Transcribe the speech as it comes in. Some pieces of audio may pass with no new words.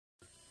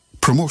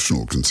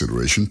Promotional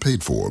consideration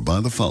paid for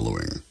by the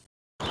following.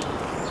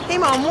 Hey,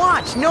 Mom,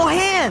 watch! No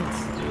hands!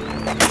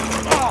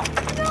 Oh.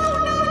 No!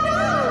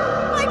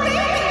 My baby!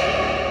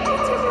 Oh,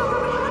 dear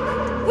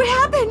Lord, what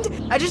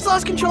happened? I just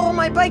lost control of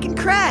my bike and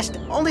crashed.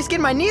 Only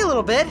skinned my knee a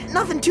little bit.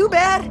 Nothing too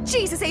bad.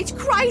 Jesus H.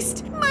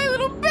 Christ! My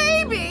little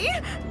baby!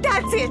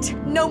 That's it!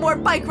 No more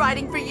bike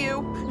riding for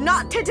you.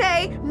 Not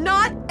today,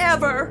 not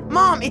ever.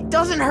 Mom, it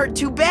doesn't hurt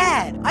too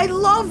bad. I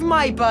love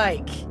my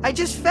bike. I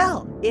just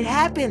fell. It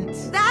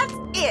happens. That's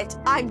it.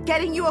 I'm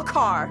getting you a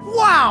car.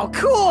 Wow,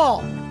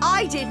 cool!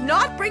 I did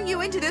not bring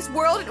you into this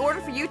world in order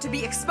for you to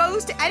be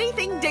exposed to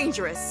anything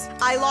dangerous.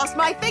 I lost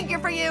my figure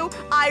for you.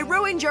 I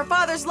ruined your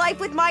father's life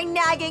with my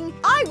nagging.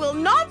 I will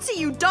not see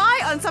you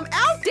die on some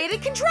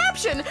outdated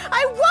contraption.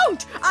 I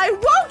won't.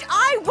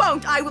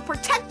 I will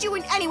protect you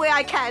in any way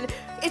I can.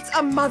 It's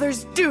a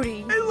mother's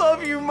duty. I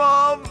love you,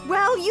 Mom.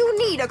 Well, you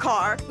need a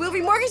car. We'll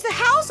remortgage the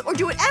house or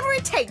do whatever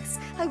it takes.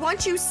 I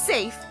want you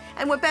safe.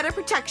 And what better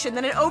protection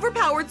than an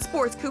overpowered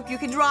sports coupe you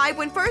can drive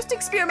when first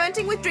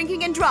experimenting with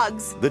drinking and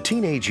drugs? The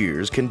teenage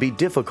years can be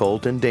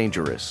difficult and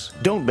dangerous.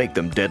 Don't make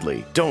them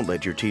deadly. Don't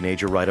let your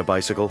teenager ride a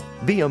bicycle.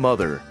 Be a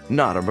mother,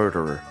 not a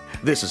murderer.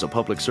 This is a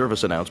public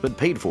service announcement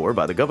paid for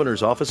by the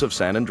Governor's Office of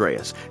San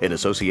Andreas in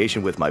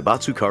association with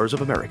Maibatsu Cars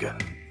of America.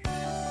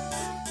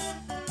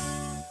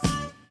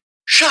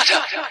 Shut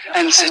up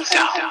and sit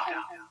down.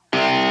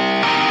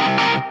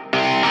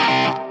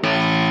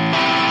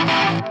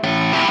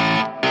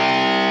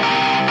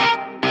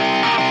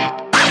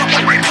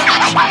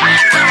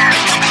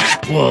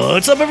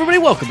 What's up, everybody?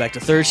 Welcome back to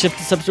Third Shift.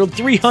 It's episode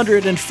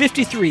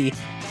 353,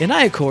 and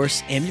I, of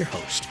course, am your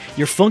host,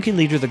 your funky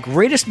leader, the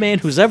greatest man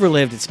who's ever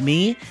lived. It's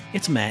me,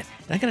 it's Matt,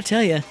 and I gotta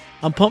tell you,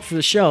 I'm pumped for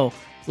the show,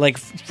 like,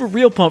 for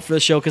real pumped for the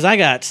show, because I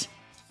got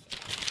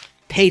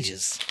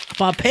pages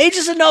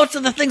of notes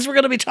of the things we're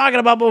going to be talking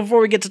about, but before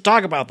we get to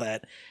talk about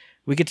that,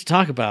 we get to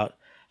talk about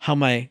how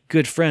my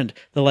good friend,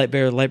 the Light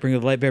Bearer, the Light Bringer,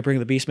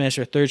 the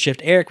Beastmaster, Third Shift,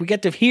 Eric, we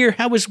get to hear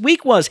how his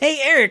week was. Hey,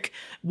 Eric,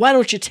 why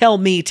don't you tell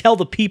me, tell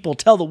the people,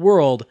 tell the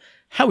world,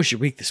 how was your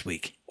week this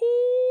week?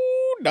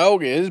 Ooh,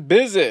 dog is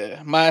busy.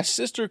 My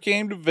sister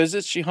came to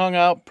visit. She hung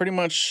out pretty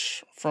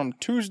much from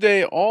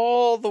Tuesday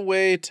all the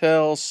way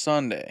till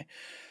Sunday.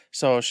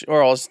 So, it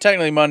was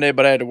technically Monday,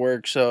 but I had to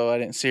work, so I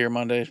didn't see her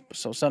Monday.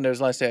 So Sunday was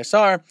the last day I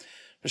saw her.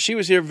 But she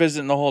was here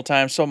visiting the whole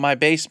time. So my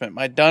basement,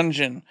 my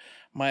dungeon,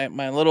 my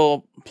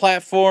little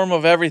platform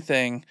of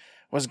everything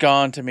was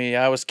gone to me.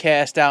 I was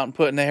cast out and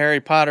put in the Harry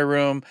Potter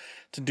room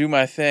to do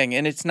my thing.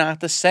 And it's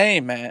not the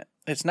same, man.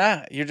 It's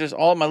not. You're just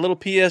all my little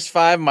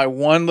PS5, my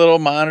one little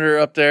monitor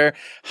up there,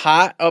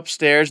 hot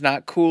upstairs,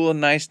 not cool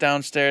and nice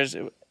downstairs.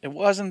 It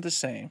wasn't the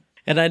same.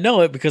 And I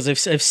know it because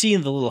I've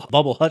seen the little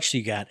bubble hutch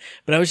you got.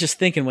 But I was just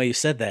thinking while you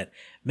said that,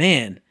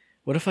 man,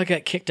 what if I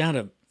got kicked out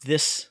of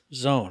this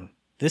zone?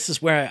 This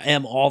is where I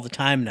am all the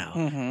time now.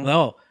 Mm-hmm.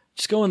 No,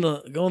 just go in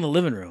the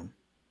living room.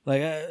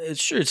 Like,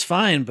 it's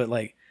fine, but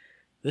like,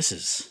 this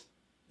is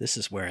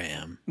where I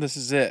am. This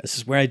is it. This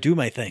is where I do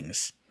my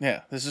things.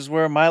 Yeah, this is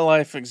where my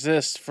life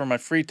exists for my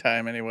free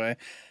time anyway.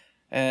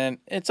 And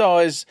it's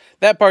always,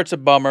 that part's a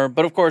bummer,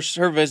 but of course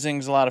her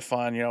visiting's a lot of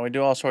fun. You know, we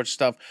do all sorts of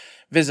stuff,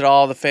 visit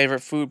all the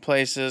favorite food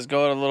places,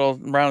 go to a little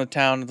around the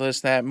town,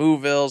 this, that,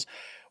 Movevilles.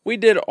 We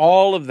did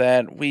all of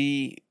that.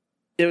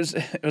 It was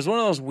one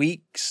of those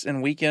weeks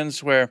and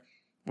weekends where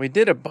we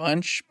did a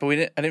bunch, but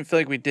I didn't feel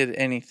like we did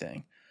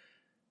anything.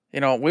 You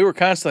know, we were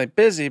constantly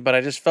busy, but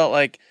I just felt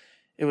like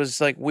it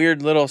was like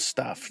weird little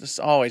stuff. Just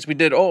always. We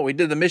did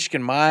the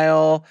Michigan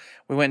Mile.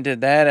 We went and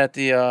did that at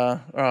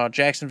the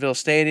Jacksonville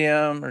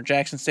Stadium, or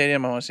Jackson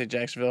Stadium. I want to say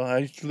Jacksonville. I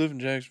used to live in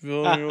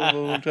Jacksonville a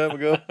long time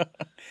ago.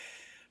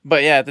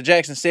 But yeah, at the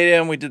Jackson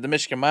Stadium, we did the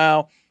Michigan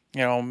Mile.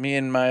 You know, me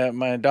and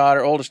my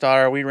daughter, oldest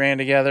daughter, we ran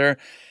together.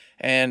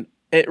 And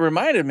it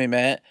reminded me,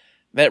 Matt,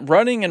 that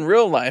running in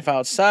real life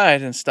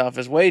outside and stuff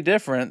is way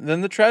different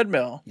than the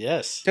treadmill.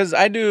 Yes. Because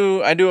I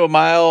do a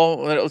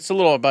mile, it's a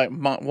little about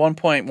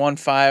 1.15,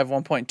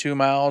 1.2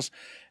 miles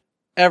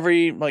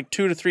every like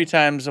 2 to 3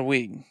 times a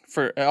week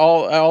for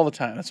all the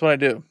time. That's what I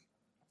do.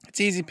 It's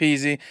easy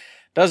peasy.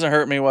 Doesn't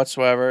hurt me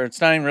whatsoever.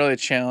 It's not even really a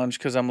challenge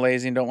because I'm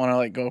lazy and don't want to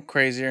like go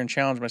crazier and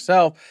challenge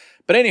myself.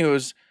 But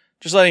anywho's,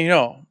 just letting you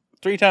know,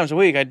 3 times a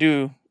week I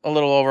do a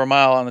little over a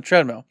mile on the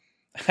treadmill.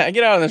 I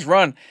get out on this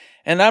run.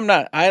 And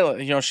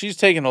she's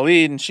taking the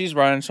lead and she's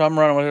running, so I'm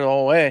running with her the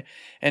whole way.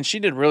 And she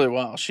did really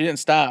well. She didn't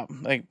stop,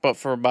 but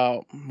for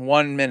about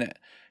 1 minute.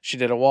 She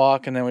did a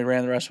walk and then we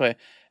ran the rest of the way.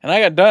 And I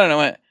got done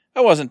and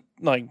I wasn't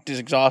like just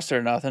exhausted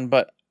or nothing,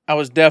 but I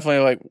was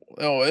definitely like,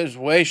 oh, it was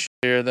way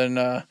shittier than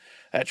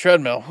that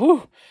treadmill.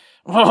 Whew.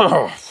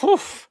 Oh, whew.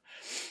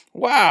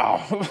 Wow.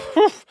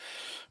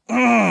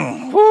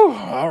 Whew.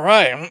 All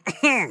right.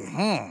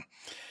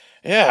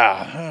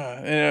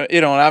 Yeah.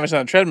 And obviously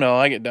on the treadmill,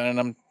 I get done and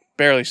I'm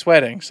barely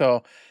sweating.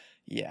 So,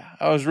 yeah,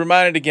 I was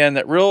reminded again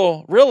that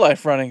real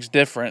life running is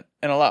different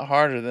and a lot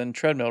harder than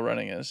treadmill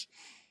running is.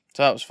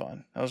 So that was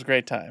fun. That was a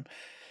great time.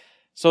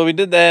 So we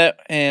did that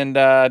and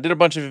did a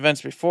bunch of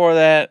events before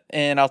that.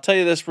 And I'll tell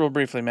you this real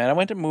briefly, man. I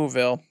went to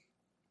Moveville.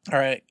 All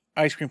right.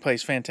 ice cream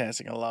place,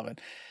 fantastic. I love it.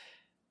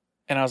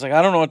 And I was like,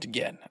 I don't know what to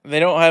get. They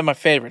don't have my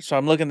favorite. So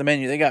I'm looking at the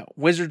menu. They got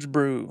Wizard's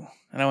Brew.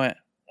 And I went,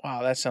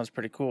 wow, that sounds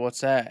pretty cool.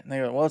 What's that? And they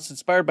go, well, it's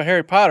inspired by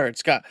Harry Potter.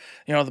 It's got,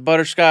 the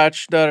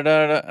butterscotch,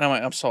 da-da-da-da. And I'm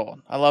like, I'm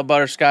sold. I love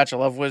butterscotch. I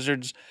love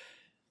Wizards.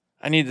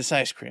 I need this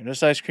ice cream.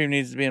 This ice cream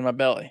needs to be in my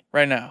belly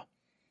right now.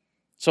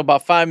 So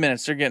about 5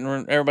 minutes, they're getting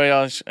everybody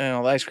else,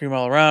 the ice cream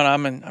all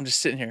around. I'm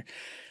just sitting here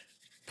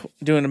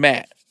doing the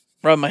mat,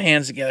 rubbing my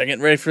hands together,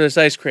 getting ready for this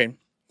ice cream.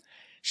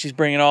 She's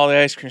bringing all the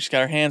ice cream. She's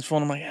got her hands full.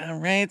 And I'm like, all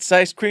right, it's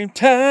ice cream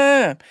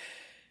time.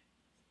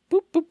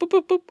 Boop, boop, boop,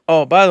 boop, boop.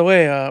 Oh, by the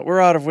way,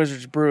 we're out of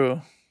Wizard's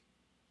Brew.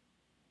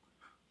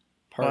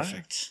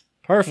 Perfect.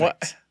 What?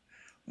 Perfect.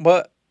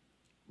 What?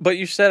 But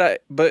you said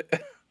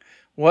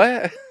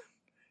what?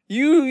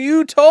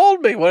 You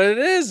told me what it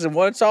is and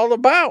what it's all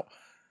about.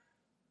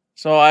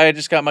 So I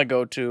just got my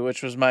go-to,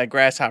 which was my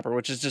grasshopper,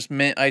 which is just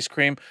mint ice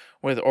cream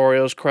with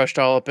Oreos crushed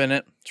all up in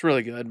it. It's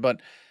really good, but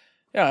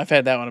I've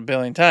had that one a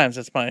billion times.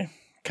 That's my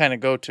kind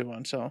of go-to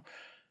one. So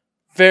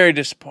very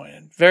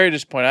disappointed. Very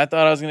disappointed. I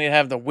thought I was going to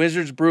have the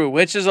Wizard's Brew,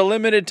 which is a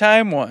limited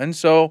time one.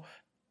 So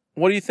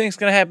what do you think is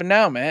going to happen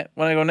now, Matt,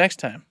 when I go next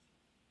time?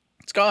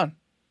 It's gone.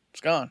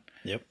 It's gone.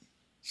 Yep.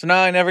 So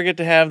now I never get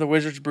to have the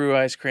Wizard's Brew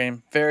ice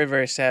cream. Very,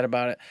 very sad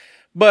about it.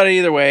 But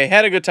either way,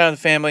 had a good time with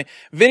the family.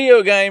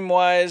 Video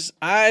game-wise,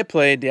 I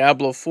played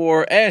Diablo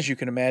 4, as you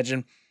can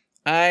imagine.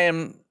 I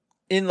am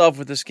in love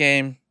with this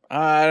game.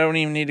 I don't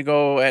even need to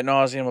go ad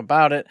nauseum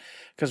about it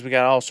because we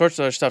got all sorts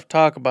of other stuff to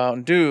talk about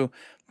and do.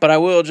 But I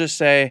will just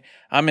say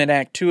I'm in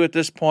Act 2 at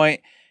this point,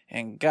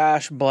 and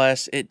gosh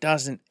bless, it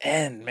doesn't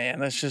end,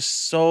 man. There's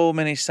just so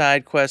many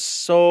side quests,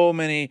 so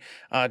many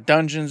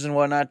dungeons and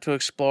whatnot to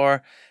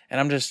explore, and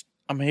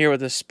I'm here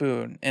with a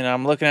spoon, and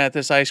I'm looking at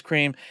this ice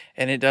cream,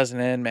 and it doesn't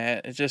end,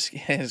 man. It just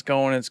is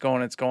going, it's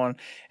going, it's going.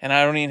 And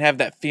I don't even have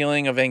that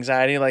feeling of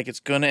anxiety like it's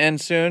going to end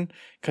soon,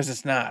 because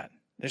it's not.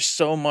 There's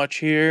so much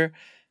here,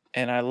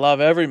 and I love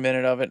every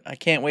minute of it. I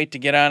can't wait to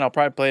get on. I'll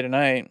probably play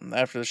tonight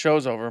after the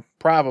show's over.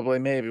 Probably,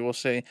 maybe, we'll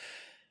see.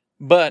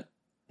 But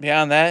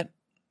beyond that,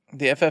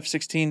 the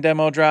FF16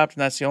 demo dropped,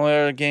 and that's the only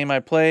other game I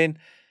played.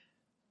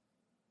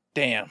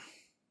 Damn.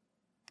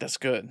 That's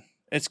good.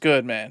 It's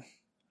good, man.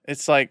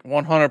 It's like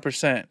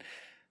 100%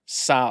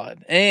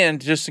 solid.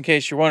 And just in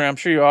case you're wondering, I'm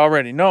sure you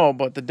already know,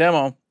 but the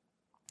demo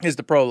is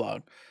the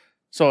prologue.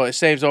 So it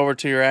saves over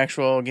to your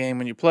actual game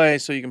when you play,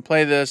 so you can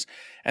play this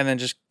and then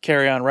just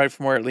carry on right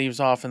from where it leaves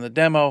off in the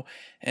demo.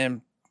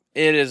 And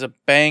it is a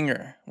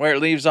banger. Where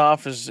it leaves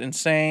off is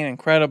insane,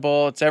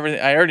 incredible. It's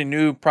everything. I already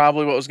knew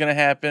probably what was going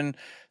to happen,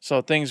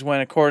 so things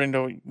went according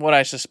to what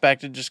I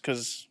suspected just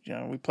because,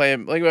 we play,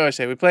 like we always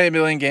say, we play a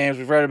million games,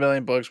 we've read a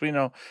million books, we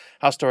know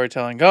how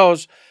storytelling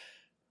goes.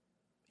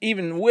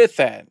 Even with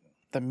that,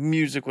 the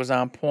music was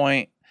on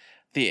point.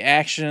 The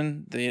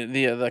action,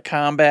 the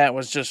combat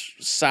was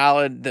just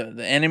solid.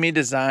 The enemy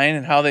design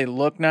and how they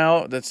look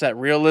now, that's that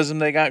realism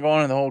they got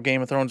going, and the whole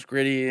Game of Thrones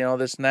gritty,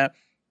 this and that,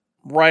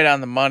 right on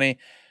the money.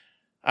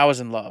 I was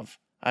in love.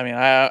 I mean,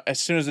 as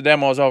soon as the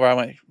demo was over, I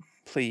went,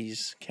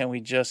 please, can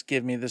we just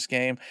give me this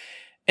game?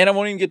 And I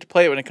won't even get to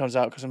play it when it comes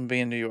out because I'm going to be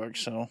in New York.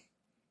 So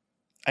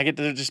I get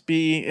to just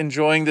be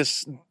enjoying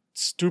this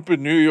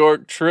stupid New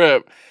York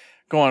trip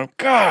going,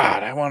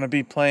 God, I want to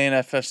be playing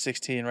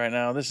FF16 right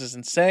now. This is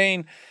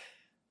insane.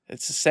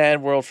 It's a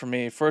sad world for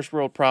me. First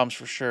world problems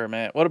for sure,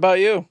 man. What about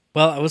you?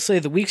 Well, I would say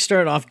the week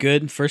started off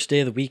good. First day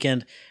of the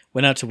weekend,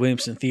 went out to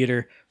Williamson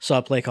Theater, saw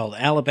a play called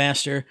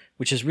Alabaster,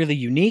 which is really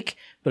unique,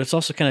 but it's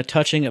also kind of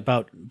touching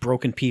about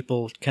broken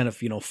people kind of,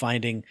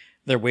 finding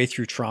their way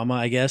through trauma,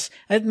 I guess.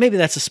 Maybe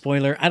that's a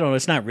spoiler. I don't know.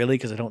 It's not really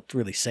because I don't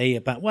really say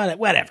about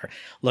whatever.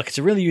 Look, it's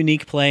a really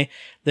unique play,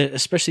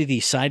 especially the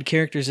side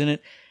characters in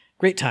it.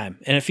 Great time.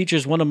 And it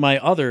features one of my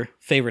other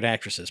favorite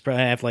actresses. I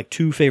have like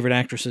two favorite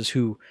actresses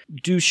who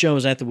do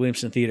shows at the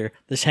Williamson Theater.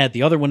 This had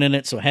the other one in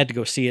it, so I had to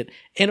go see it.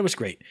 And it was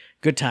great.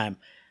 Good time.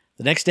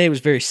 The next day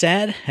was very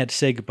sad. Had to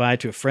say goodbye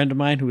to a friend of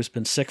mine who has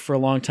been sick for a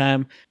long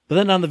time. But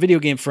then on the video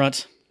game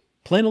front,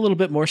 playing a little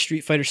bit more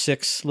Street Fighter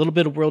 6, a little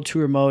bit of World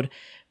Tour mode.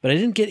 But I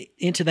didn't get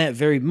into that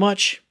very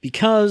much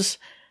because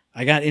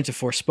I got into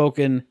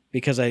Forspoken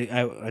because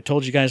I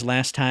told you guys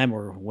last time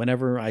or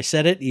whenever I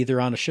said it,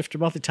 either on a Shift or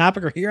Monthly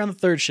topic or here on the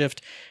third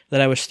shift,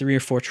 that I was 3 or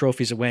 4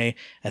 trophies away.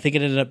 I think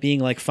it ended up being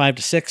like 5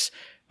 to 6,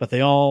 but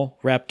they all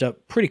wrapped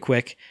up pretty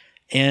quick,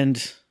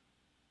 and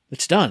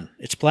it's done.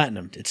 It's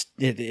platinumed.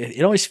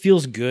 It always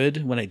feels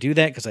good when I do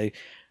that because I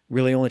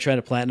really only try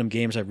to platinum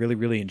games I really,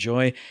 really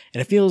enjoy,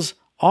 and it feels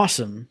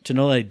awesome to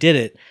know that I did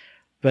it,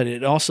 but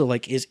it also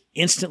is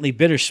instantly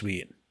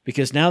bittersweet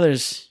because now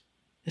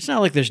it's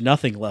not like there's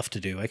nothing left to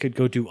do. I could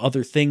go do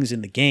other things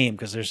in the game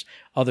because there's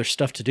other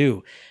stuff to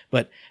do.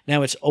 But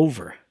now it's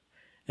over.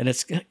 And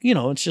it's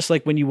just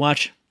like when you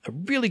watch a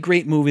really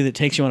great movie that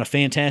takes you on a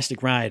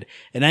fantastic ride,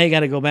 and now you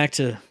got to go back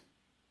to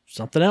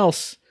something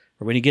else.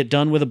 Or when you get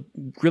done with a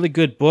really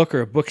good book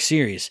or a book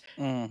series.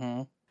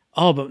 Mm-hmm.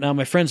 Oh, but now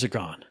my friends are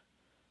gone.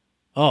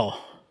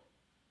 Oh.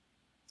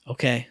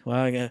 Okay. Well,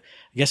 I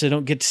guess I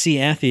don't get to see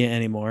Athia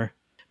anymore.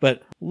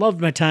 But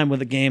loved my time with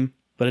the game.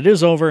 But it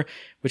is over.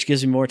 which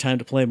gives me more time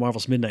to play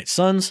Marvel's Midnight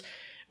Suns,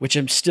 which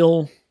I'm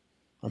still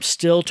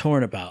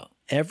torn about.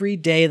 Every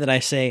day that I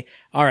say,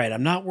 all right,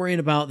 I'm not worrying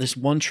about this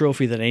one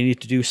trophy that I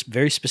need to do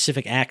very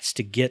specific acts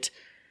to get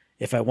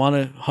if I want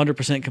to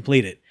 100%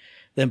 complete it.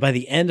 Then by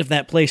the end of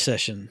that play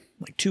session,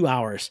 like 2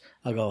 hours,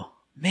 I'll go,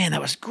 man,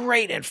 that was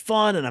great and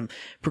fun, and I'm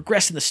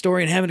progressing the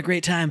story and having a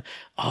great time.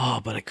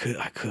 Oh, but I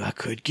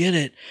could get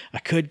it. I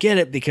could get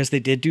it because they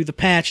did do the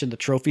patch and the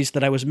trophies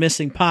that I was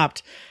missing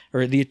popped,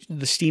 or the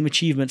Steam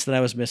achievements that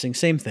I was missing,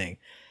 same thing.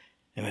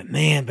 I went,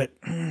 man, but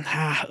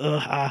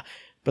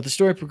the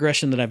story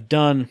progression that I've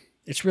done,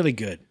 it's really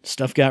good.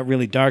 Stuff got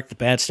really dark. The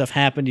bad stuff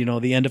happened.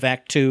 The end of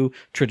Act 2,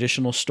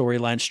 traditional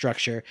storyline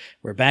structure.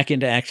 We're back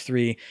into Act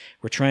 3.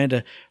 We're trying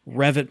to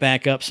rev it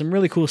back up. Some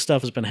really cool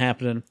stuff has been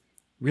happening.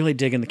 Really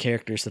digging the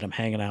characters that I'm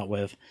hanging out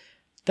with.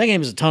 That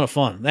game is a ton of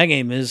fun. That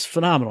game is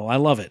phenomenal. I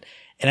love it.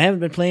 And I haven't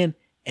been playing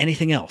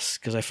anything else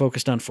because I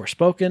focused on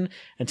Forspoken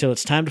until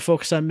it's time to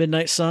focus on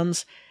Midnight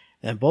Suns.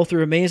 And both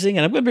are amazing.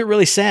 And I'm going to be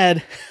really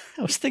sad.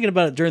 I was thinking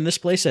about it during this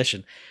play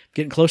session.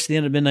 Getting close to the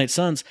end of Midnight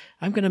Suns,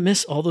 I'm going to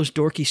miss all those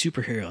dorky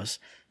superheroes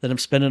that I'm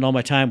spending all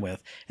my time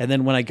with. And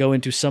then when I go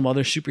into some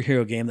other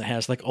superhero game that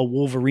has like a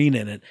Wolverine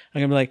in it,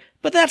 I'm going to be like,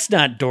 but that's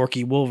not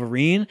dorky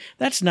Wolverine.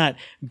 That's not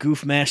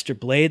Goofmaster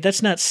Blade.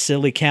 That's not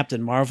silly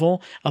Captain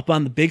Marvel up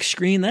on the big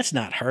screen. That's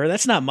not her.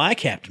 That's not my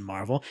Captain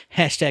Marvel.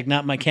 Hashtag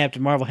not my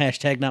Captain Marvel.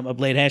 Hashtag not my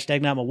Blade.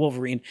 Hashtag not my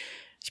Wolverine.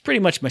 It's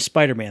pretty much my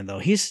Spider-Man, though.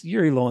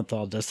 Yuri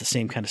Lowenthal does the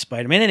same kind of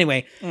Spider-Man.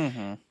 Anyway,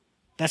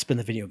 that's been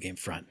the video game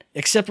front.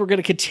 Except we're going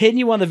to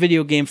continue on the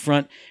video game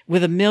front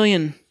with a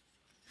million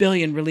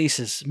billion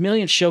releases,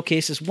 million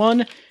showcases.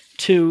 1,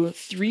 2,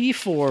 3,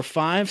 4,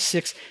 5,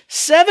 6,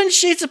 7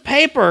 sheets of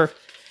paper.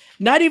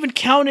 Not even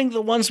counting the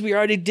ones we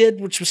already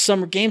did, which was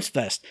Summer Games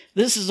Fest.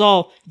 This is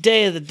all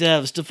Day of the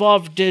Devs,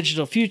 Devolver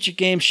Digital, Future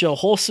Game Show,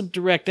 Wholesome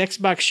Direct,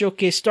 Xbox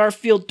Showcase,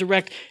 Starfield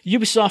Direct,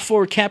 Ubisoft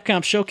Forward,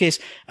 Capcom Showcase.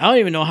 I don't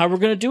even know how we're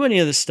going to do any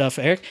of this stuff,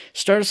 Eric.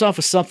 Start us off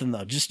with something,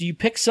 though. Just you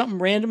pick something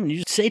random and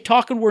you say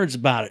talking words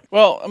about it.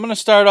 Well, I'm going to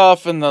start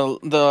off in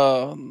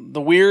the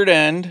weird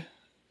end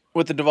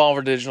with the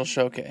Devolver Digital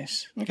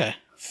Showcase. Okay.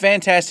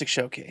 Fantastic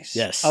showcase.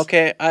 Yes.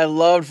 Okay, I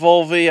loved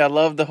Volvi. I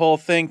loved the whole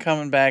thing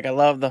coming back. I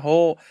loved the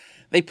whole...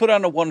 They put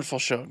on a wonderful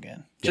show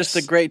again. Just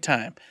a great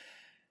time.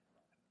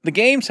 The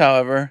games,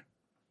 however,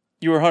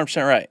 you were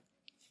 100% right.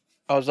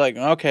 I was like,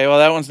 okay, well,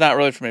 that one's not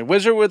really for me.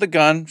 Wizard with a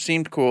gun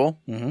seemed cool.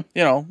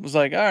 Mm-hmm. Was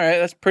like, all right,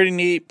 that's pretty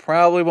neat.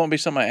 Probably won't be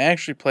something I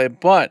actually play,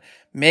 but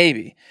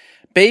maybe.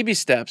 Baby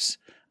Steps,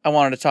 I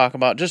wanted to talk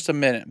about just a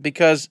minute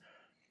because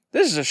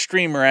this is a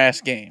streamer-ass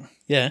game.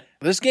 Yeah.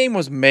 This game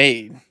was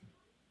made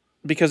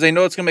because they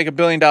know it's going to make $1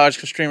 billion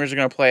because streamers are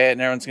going to play it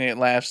and everyone's going to get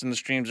laughs and the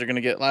streams are going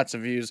to get lots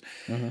of views.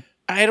 Mm-hmm.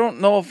 I don't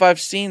know if I've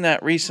seen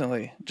that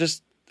recently.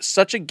 Just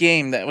such a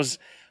game that was,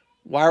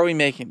 why are we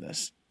making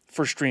this?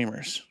 For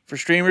streamers. For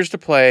streamers to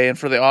play and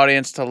for the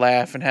audience to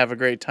laugh and have a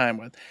great time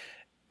with.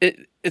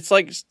 It's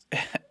like,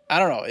 I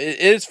don't know.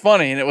 It's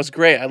funny and it was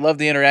great. I love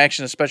the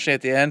interaction, especially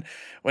at the end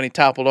when he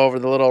toppled over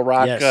the little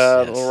rock,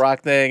 little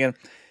rock thing. And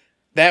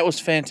that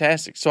was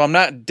fantastic. So I'm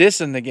not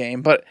dissing the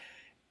game, but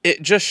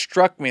it just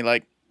struck me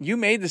like, you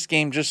made this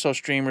game just so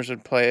streamers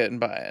would play it and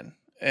buy it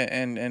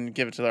and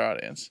give it to their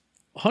audience.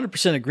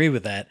 100% agree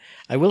with that.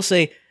 I will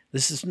say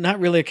this is not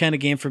really a kind of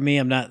game for me.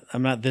 I'm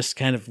not this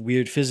kind of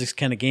weird physics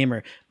kind of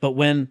gamer. But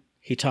when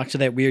he talked to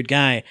that weird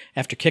guy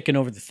after kicking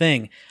over the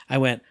thing, I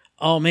went,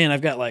 oh man,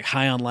 I've got like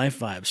High on Life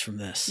vibes from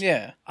this.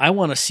 Yeah. I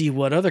want to see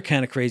what other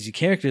kind of crazy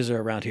characters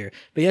are around here.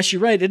 But yes,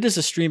 you're right. It is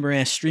a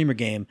streamer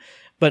game.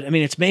 But I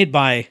mean, it's made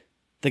by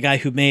the guy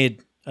who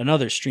made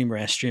another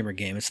streamer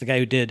game. It's the guy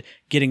who did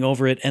Getting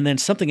Over It and then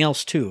something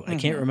else too. I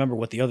can't remember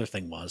what the other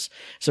thing was.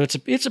 So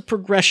it's a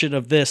progression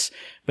of this,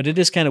 but it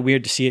is kind of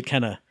weird to see it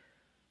kind of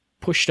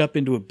pushed up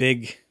into a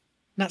big,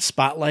 not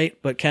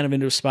spotlight, but kind of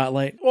into a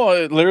spotlight. Well,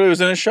 it literally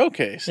was in a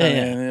showcase.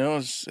 Yeah,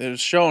 It was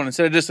shown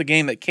instead of just a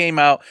game that came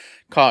out,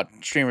 caught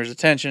streamers'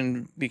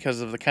 attention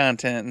because of the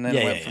content, and then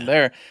went from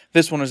there.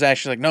 This one was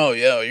actually like, no,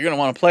 you're going to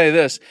want to play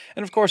this.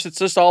 And of course, it's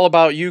just all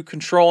about you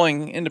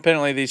controlling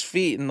independently these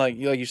feet and like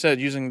you said,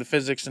 using the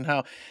physics and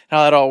how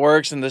that all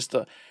works and this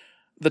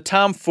the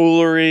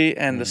tomfoolery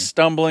and the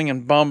stumbling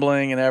and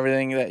bumbling and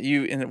everything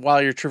that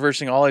while you're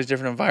traversing all these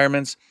different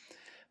environments.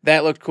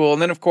 That looked cool.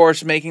 And then, of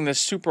course, making this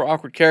super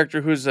awkward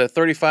character who's a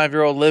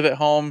 35-year-old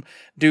live-at-home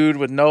dude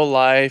with no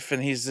life,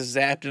 and he's just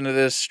zapped into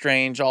this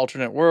strange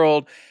alternate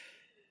world.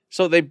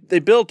 So they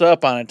built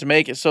up on it to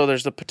make it so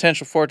there's the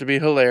potential for it to be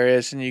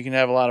hilarious and you can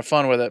have a lot of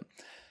fun with it.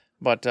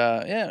 But,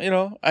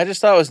 I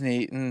just thought it was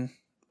neat. And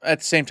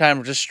at the same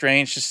time, just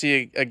strange to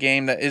see a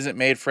game that isn't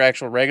made for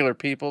actual regular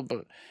people,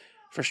 but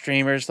for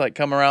streamers, like,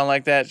 come around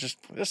like that.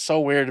 It's so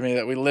weird to me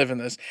that we live in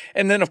this.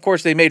 And then, of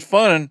course, they made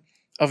fun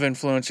of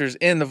influencers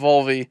in the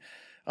Volvi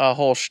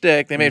whole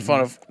shtick. They made fun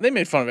of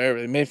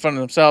everybody. They made fun of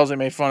themselves. They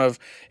made fun of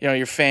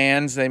your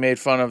fans. They made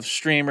fun of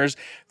streamers.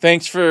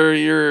 Thanks for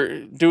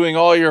your doing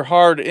all your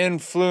hard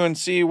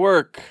influency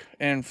work,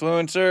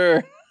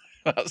 influencer.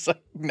 I was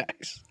like,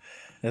 nice.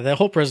 That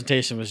whole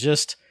presentation was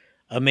just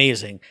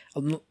amazing.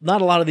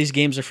 Not a lot of these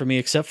games are for me,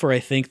 except for, I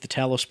think, the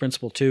Talos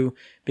Principle 2,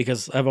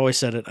 because I've always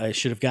said it, I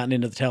should have gotten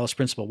into the Talos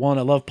Principle 1.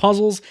 I love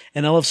puzzles,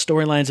 and I love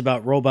storylines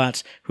about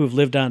robots who have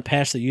lived on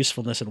past their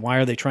usefulness, and why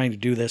are they trying to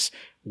do this?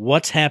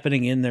 What's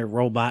happening in their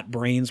robot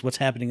brains? What's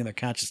happening in their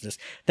consciousness?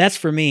 That's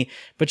for me.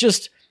 But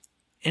just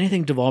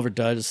anything Devolver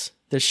does,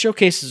 the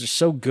showcases are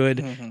so good.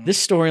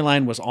 This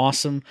storyline was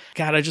awesome.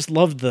 God, I just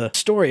loved the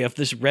story of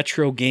this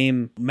retro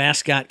game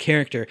mascot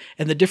character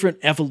and the different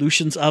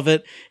evolutions of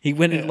it. He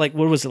went in like,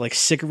 what was it, like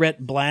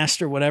Cigarette Blast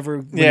or whatever?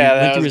 When he went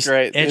that through was his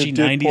great. Edgy It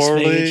did 90s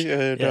poorly, phase.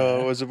 and,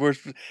 it was the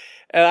worst.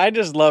 And I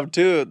just love,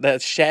 too,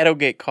 that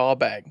Shadowgate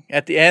callback.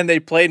 At the end, they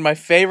played my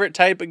favorite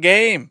type of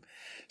game.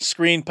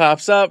 Screen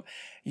pops up.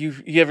 You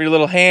have your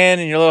little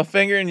hand and your little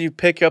finger, and you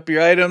pick up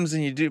your items,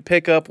 and you do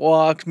pick up,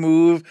 walk,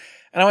 move.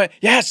 And I went,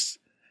 yes!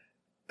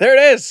 There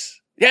it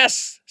is.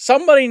 Yes.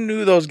 Somebody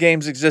knew those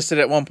games existed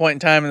at one point in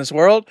time in this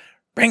world.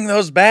 Bring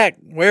those back.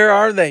 Where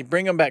are they?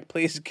 Bring them back,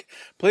 please.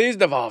 Please,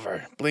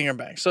 Devolver. Bring them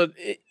back. So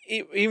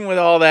even with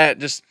all that,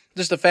 just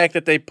the fact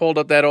that they pulled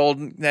up that old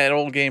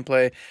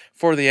gameplay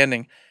for the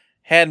ending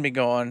had me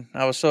going.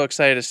 I was so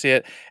excited to see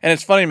it. And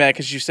it's funny, Matt,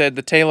 because you said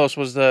the Talos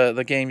was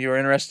the game you were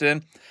interested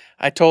in.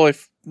 I totally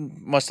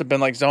must have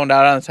been like zoned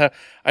out on the time.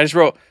 I just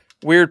wrote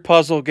weird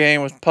puzzle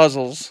game with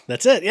puzzles.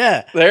 That's it,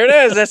 yeah. There it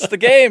is. That's the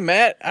game,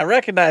 Matt. I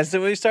recognized it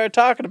when you started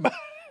talking about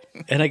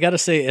it. And I got to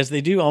say, as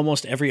they do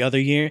almost every other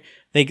year,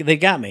 they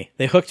got me.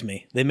 They hooked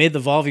me. They made the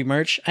Volvi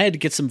merch. I had to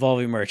get some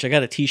Volvi merch. I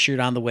got a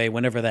T-shirt on the way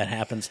whenever that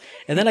happens.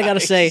 And then I got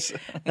to say,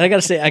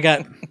 I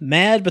got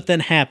mad but then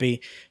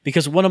happy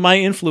because one of my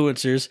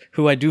influencers,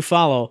 who I do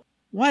follow,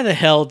 why the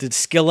hell did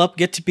Skill Up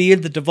get to be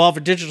in the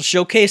Devolver Digital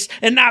Showcase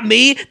and not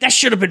me? That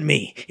should have been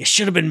me. It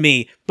should have been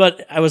me.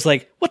 But I was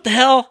like, what the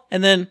hell?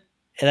 And then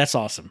that's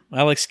awesome.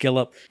 I like Skill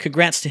Up.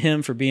 Congrats to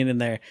him for being in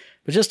there.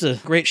 But just a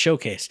great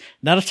showcase.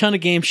 Not a ton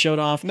of games showed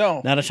off.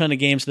 No. Not a ton of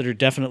games that are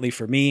definitely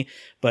for me,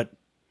 but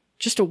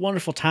just a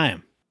wonderful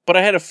time. But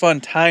I had a fun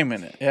time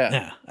in it. Yeah.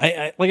 Yeah.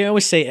 I like I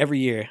always say every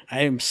year,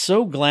 I am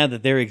so glad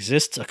that there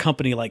exists a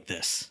company like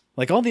this.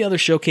 Like all the other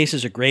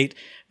showcases are great,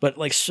 but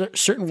like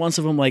certain ones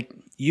of them, like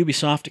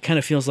Ubisoft, it kind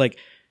of feels like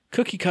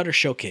cookie cutter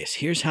showcase.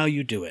 Here's how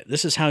you do it.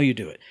 This is how you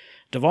do it.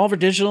 Devolver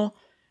Digital,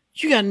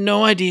 you got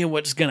no idea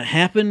what's going to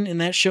happen in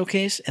that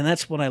showcase, and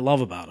that's what I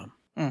love about them.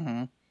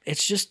 Mm-hmm.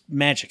 It's just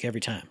magic every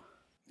time.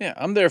 Yeah,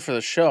 I'm there for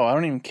the show. I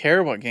don't even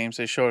care what games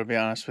they show, to be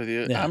honest with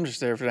you. Yeah. I'm just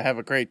there to have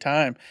a great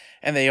time,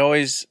 and they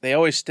always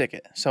stick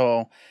it.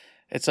 So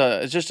it's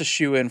just a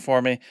shoe in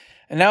for me.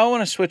 And now I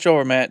want to switch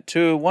over, Matt,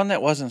 to one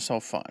that wasn't so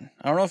fun.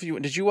 I don't know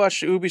if did you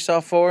watch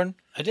Ubisoft Forward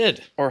I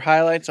did. or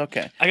highlights?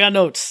 Okay, I got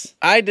notes.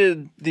 I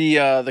did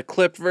the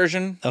clipped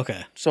version.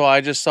 Okay. So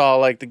I just saw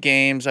like the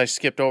games. I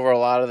skipped over a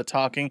lot of the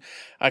talking.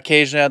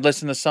 Occasionally, I'd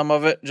listen to some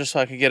of it just so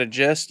I could get a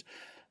gist.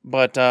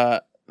 But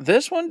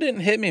this one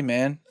didn't hit me,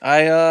 man.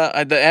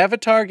 The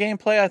Avatar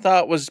gameplay I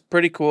thought was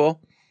pretty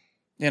cool.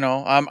 You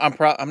know, I'm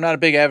not a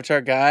big Avatar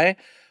guy,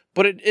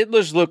 but it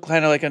just looked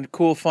kind of like a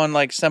cool, fun,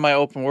 like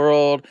semi-open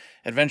world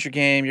adventure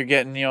game. You're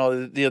getting, you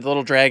know, the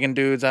little dragon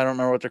dudes. I don't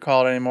remember what they're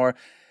called anymore.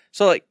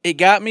 So like it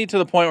got me to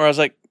the point where I was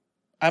like,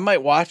 I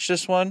might watch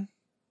this one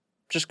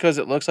just because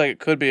it looks like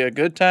it could be a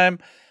good time.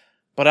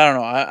 But I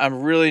don't know.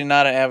 I'm really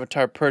not an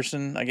Avatar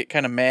person. I get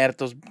kind of mad at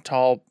those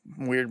tall,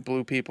 weird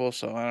blue people.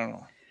 So I don't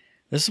know.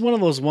 This is one of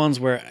those ones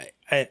where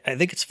I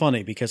think it's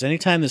funny because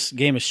anytime this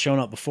game has shown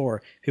up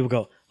before, people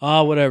go,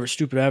 oh, whatever,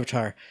 stupid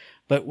Avatar.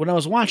 But when I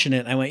was watching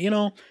it, I went, you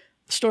know,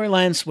 the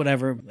storylines,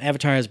 whatever.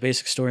 Avatar has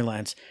basic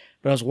storylines.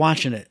 But I was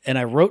watching it, and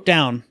I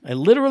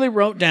literally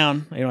wrote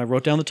down, you know, I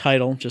wrote down the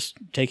title, just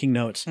taking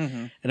notes.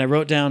 Mm-hmm. And I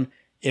wrote down,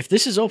 if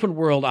this is open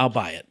world, I'll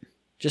buy it.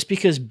 Just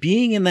because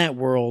being in that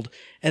world,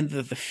 and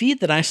the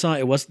feed that I saw,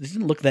 it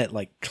didn't look that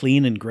like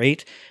clean and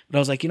great, but I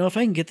was like, you know, if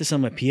I can get this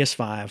on my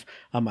PS5,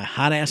 on my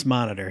hot ass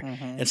monitor,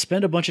 and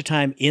spend a bunch of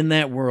time in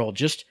that world,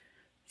 just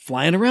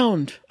flying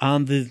around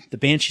on the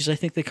Banshees, I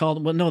think they called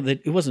them. Well, no,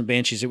 it wasn't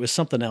Banshees, it was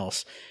something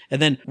else.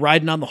 And then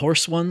riding on the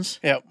horse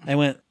ones. Yep. I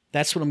went,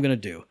 that's what I'm going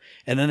to do.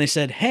 And then they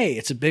said, hey,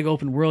 it's a big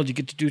open world, you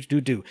get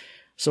to do.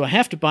 So I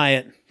have to buy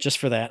it just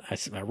for that.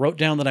 I wrote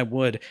down that I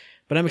would,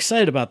 but I'm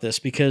excited about this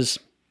because,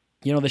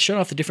 you know, they showed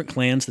off the different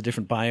clans, the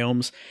different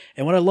biomes.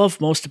 And what I love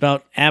most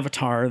about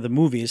Avatar, the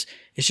movies,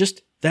 is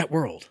just that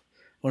world.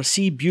 I want to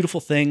see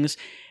beautiful things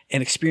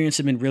and experience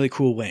them in really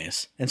cool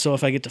ways. And so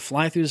if I get to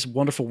fly through this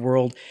wonderful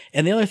world,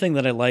 and the other thing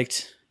that I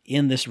liked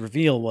in this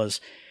reveal was,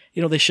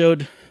 you know, they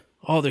showed,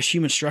 oh, there's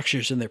human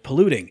structures and they're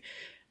polluting.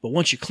 But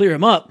once you clear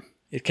them up,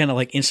 it kind of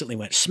like instantly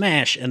went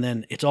smash, and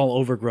then it's all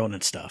overgrown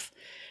and stuff.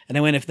 And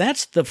I went, if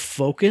that's the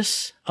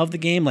focus of the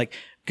game, like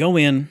go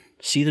in,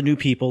 see the new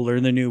people,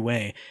 learn the new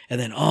way, and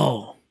then,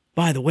 oh,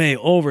 by the way,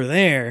 over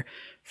there,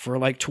 for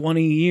like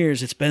 20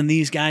 years, it's been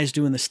these guys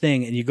doing this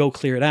thing, and you go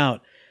clear it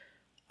out,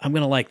 I'm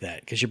going to like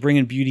that, because you're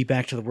bringing beauty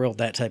back to the world,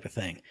 that type of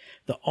thing.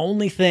 The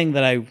only thing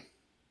that I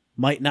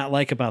might not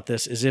like about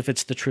this is if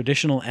it's the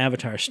traditional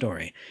Avatar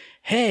story.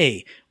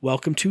 Hey,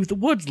 welcome to the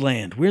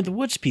Woodsland. We're the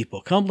Woods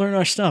people. Come learn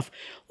our stuff.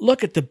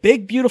 Look at the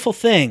big, beautiful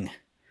thing.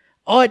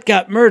 Oh, it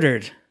got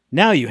murdered.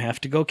 Now you have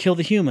to go kill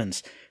the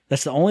humans.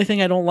 That's the only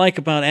thing I don't like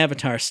about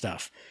Avatar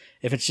stuff.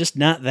 If it's just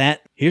not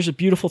that, here's a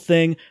beautiful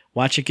thing,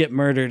 watch it get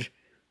murdered,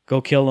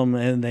 go kill them,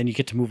 and then you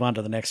get to move on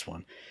to the next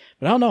one.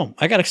 But I don't know.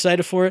 I got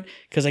excited for it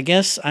because I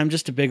guess I'm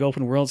just a big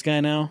open worlds guy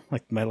now.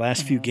 Like my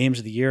last few games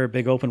of the year are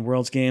big open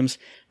worlds games.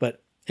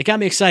 But it got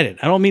me excited.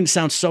 I don't mean to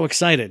sound so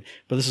excited,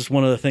 but this is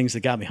one of the things that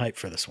got me hyped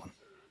for this one.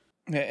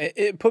 Yeah,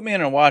 it put me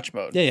in a watch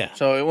mode. Yeah.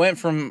 So it went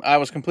from I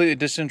was completely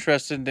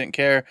disinterested, didn't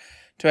care,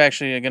 to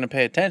actually going to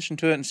pay attention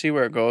to it and see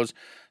where it goes.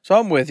 So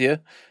I'm with you.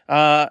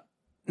 Now,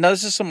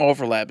 this is some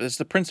overlap. It's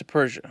the Prince of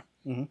Persia.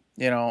 Mm-hmm.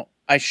 You know,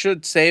 I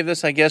should save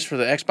this, I guess, for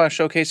the Xbox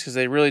Showcase because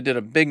they really did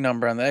a big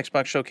number on the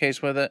Xbox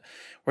Showcase with it,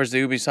 whereas the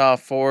Ubisoft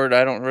Forward,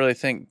 I don't really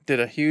think did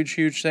a huge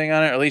thing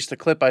on it. Or at least the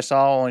clip I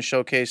saw only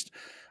showcased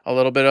a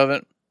little bit of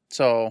it.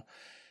 So,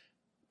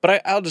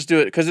 but I'll just do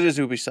it because it is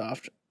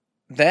Ubisoft.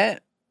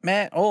 That,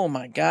 Matt, oh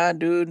my God,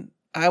 dude,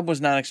 I was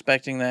not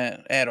expecting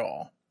that at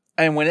all.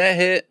 And when that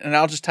hit, and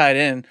I'll just tie it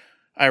in,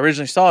 I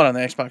originally saw it on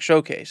the Xbox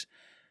Showcase.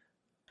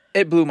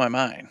 It blew my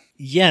mind.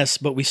 Yes,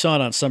 but we saw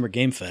it on Summer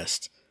Game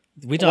Fest.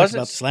 We talked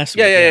about this last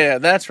week. Yeah.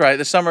 That's right.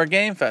 The Summer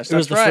Game Fest. It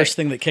was the right. first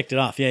thing that kicked it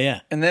off.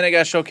 Yeah. And then it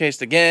got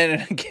showcased again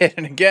and again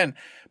and again.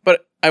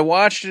 But I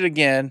watched it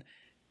again,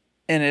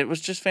 and it was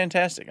just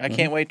fantastic. I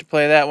can't wait to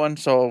play that one.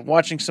 So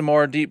watching some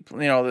more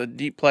the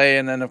deep play,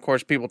 and then, of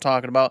course, people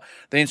talking about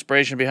the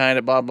inspiration behind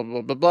it, blah, blah,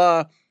 blah, blah,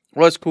 blah,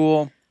 was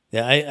cool.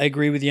 Yeah, I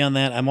agree with you on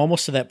that. I'm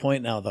almost to that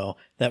point now, though.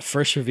 That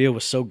first reveal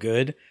was so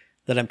good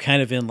that I'm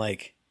kind of in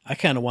like, I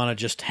kind of want to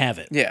just have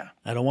it. Yeah.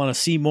 I don't want to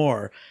see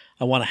more.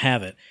 I want to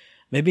have it.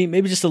 Maybe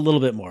just a little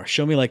bit more.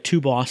 Show me like 2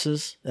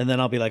 bosses, and then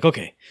I'll be like,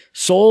 okay,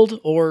 sold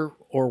or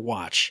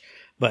watch.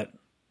 But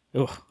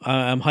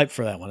I'm hyped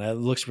for that one. It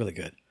looks really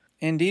good.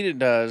 Indeed it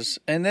does.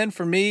 And then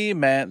for me,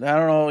 Matt, I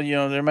don't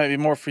know, there might be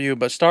more for you,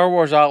 but Star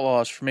Wars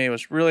Outlaws for me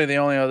was really the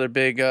only other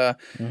big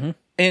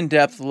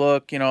in-depth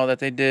look, that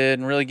they did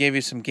and really gave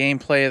you some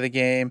gameplay of the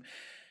game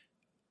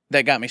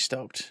that got me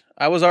stoked.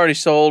 I was already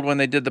sold when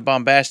they did the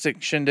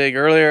bombastic shindig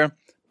earlier,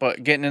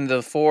 but getting into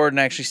the Forward and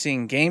actually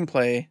seeing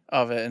gameplay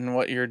of it and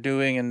what you're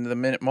doing in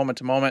the moment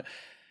to moment,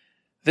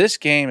 this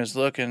game is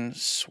looking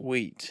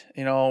sweet.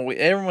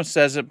 Everyone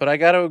says it, but I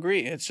got to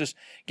agree. It's just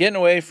getting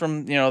away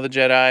from, the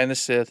Jedi and the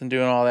Sith and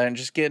doing all that and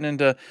just getting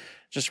into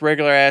just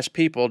regular-ass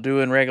people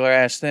doing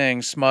regular-ass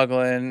things,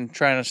 smuggling,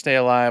 trying to stay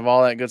alive,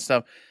 all that good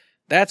stuff.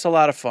 That's a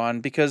lot of fun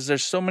because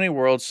there's so many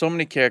worlds, so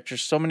many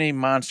characters, so many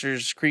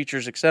monsters,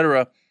 creatures,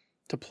 etc.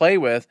 to play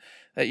with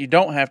that you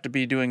don't have to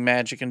be doing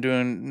magic and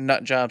doing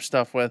nut job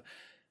stuff with.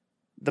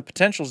 The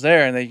potential's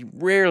there, and they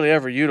rarely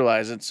ever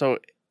utilize it. So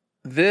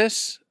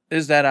this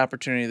is that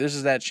opportunity. This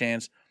is that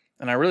chance,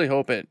 and I really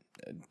hope it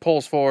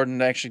pulls forward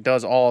and actually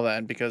does all of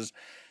that because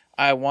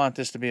I want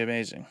this to be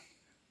amazing.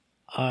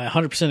 I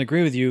 100%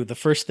 agree with you. The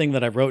first thing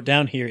that I wrote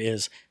down here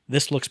is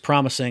this looks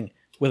promising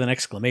with an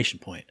exclamation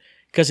point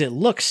because it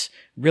looks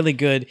really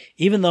good,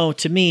 even though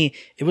to me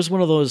it was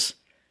one of those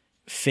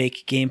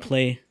fake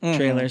gameplay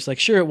trailers. Like,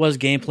 sure, it was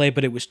gameplay,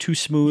 but it was too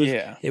smooth.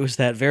 Yeah. It was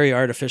that very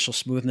artificial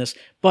smoothness,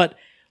 but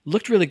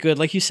looked really good.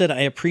 Like you said,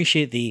 I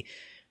appreciate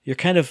you're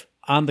kind of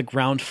on the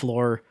ground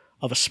floor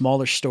of a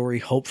smaller story,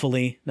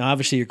 hopefully. Now,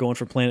 obviously, you're going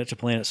from planet to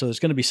planet, so there's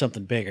going to be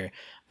something bigger.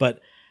 But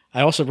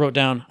I also wrote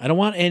down, I don't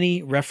want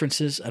any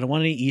references. I don't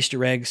want any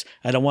Easter eggs.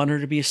 I don't want her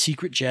to be a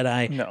secret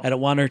Jedi. No. I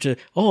don't want her to,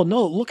 oh,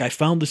 no, look, I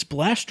found this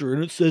blaster,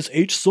 and it says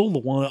H.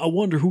 Solo on it. I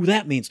wonder who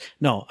that means.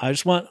 No, I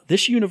just want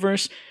this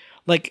universe,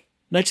 like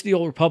Knights of the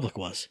Old Republic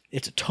was.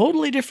 It's a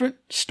totally different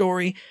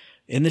story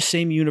in the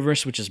same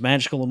universe, which is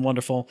magical and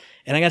wonderful.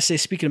 And I got to say,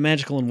 speaking of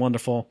magical and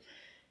wonderful,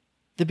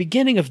 the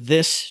beginning of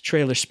this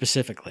trailer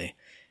specifically,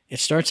 it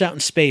starts out in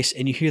space,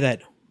 and you hear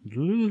that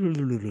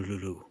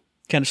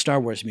kind of Star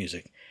Wars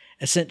music.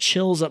 It sent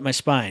chills up my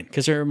spine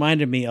because it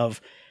reminded me of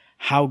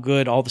how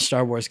good all the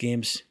Star Wars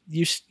games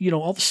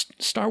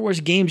Star Wars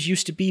games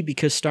used to be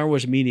because Star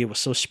Wars media was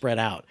so spread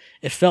out.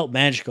 It felt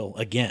magical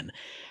again.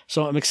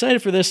 So I'm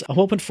excited for this. I'm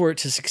hoping for it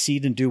to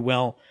succeed and do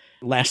well.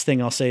 Last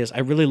thing I'll say is I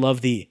really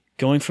love the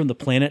going from the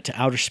planet to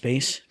outer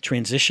space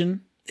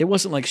transition. It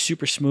wasn't like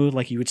super smooth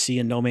like you would see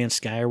in No Man's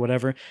Sky or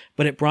whatever,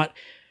 but it brought,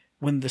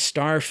 when the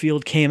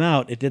Starfield came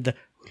out, it did the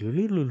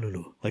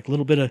like a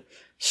little bit of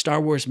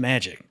Star Wars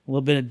magic, a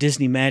little bit of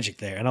Disney magic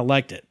there, and I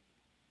liked it.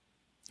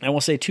 I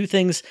will say 2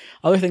 things,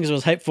 other things I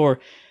was hyped for.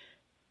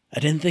 I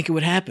didn't think it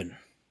would happen.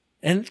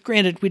 And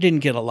granted, we didn't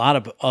get a lot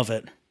of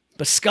it,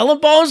 but Skull and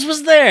Bones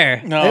was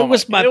there. No, it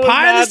was my it was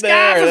pie in the not sky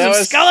there. for That some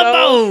was Skull and so-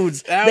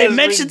 Bones. that They was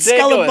mentioned Skull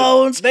and ridiculous.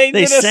 Bones. They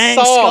did a sang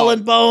song. Skull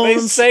and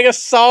Bones. They sang a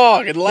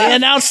song and They laughed.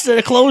 announced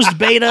a closed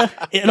beta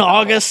in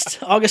August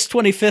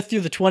 25th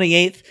through the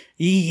 28th.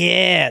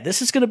 Yeah,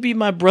 this is going to be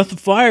my breath of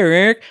fire,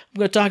 Eric. I'm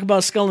going to talk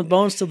about Skull and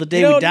Bones till the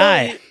day we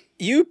die.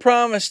 You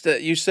promised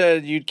that you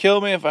said you'd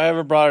kill me if I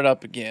ever brought it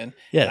up again.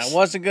 Yes. And I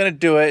wasn't going to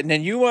do it. And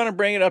then you want to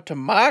bring it up to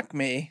mock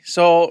me.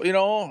 So,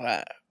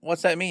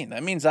 what's that mean?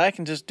 That means I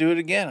can just do it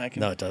again. I can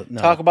No, it doesn't. No,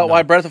 talk about no.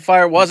 why Breath of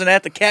Fire wasn't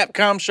at the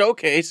Capcom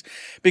showcase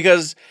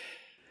because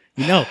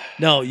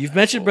No, you've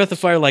mentioned Breath of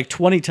Fire like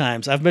 20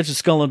 times. I've mentioned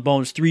Skull and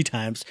Bones 3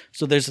 times.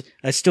 So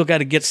I still got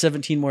to get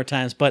 17 more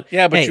times. But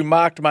yeah, but hey, you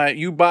mocked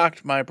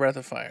my Breath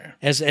of Fire.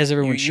 as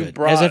everyone should.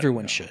 brought- As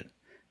everyone should.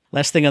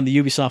 Last thing on the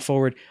Ubisoft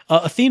forward,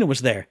 Athena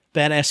was there.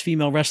 Badass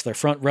female wrestler,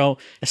 front row.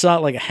 I saw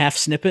like a half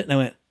snippet and I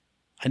went,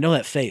 I know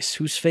that face.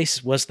 Whose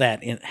face was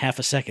that in half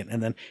a second?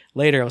 And then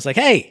later I was like,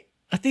 hey,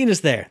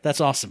 Athena's there.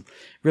 That's awesome.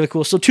 Really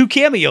cool. So 2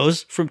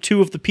 cameos from 2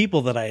 of the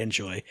people that I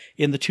enjoy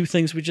in the 2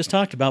 things we just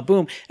talked about.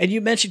 Boom. And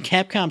you mentioned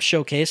Capcom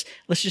Showcase.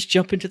 Let's just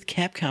jump into the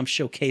Capcom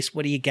Showcase.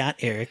 What do you got,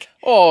 Eric?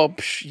 Oh,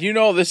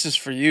 this is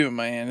for you,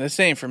 man. This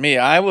ain't for me.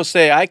 I will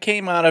say I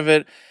came out of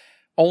it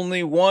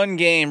only one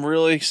game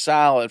really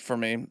solid for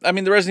me. I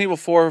mean, the Resident Evil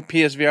 4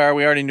 PSVR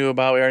we already knew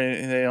about.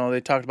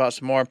 They talked about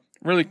some more.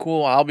 Really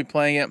cool. I'll be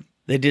playing it.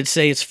 They did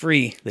say it's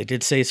free.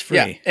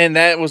 Yeah, and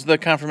that was the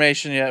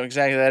confirmation. Yeah,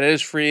 exactly. That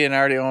is free, and I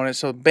already own it.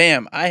 So,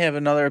 bam, I have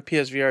another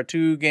PSVR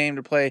 2 game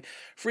to play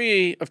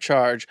free of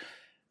charge.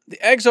 The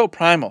Exo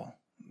Primal.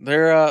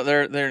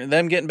 They're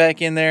them getting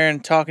back in there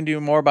and talking to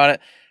you more about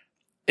it.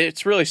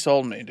 It's really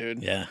sold me,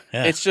 dude. Yeah.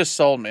 It's just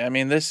sold me. I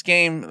mean, this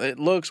game, it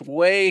looks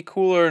way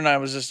cooler than I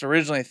was just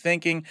originally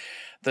thinking.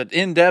 The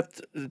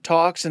in-depth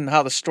talks and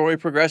how the story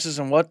progresses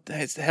and what the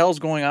hell's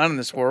going on in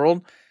this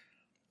world.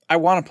 I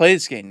want to play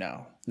this game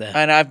now. Yeah.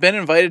 And I've been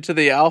invited to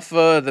the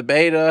alpha, the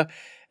beta,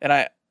 and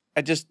I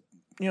just,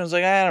 it's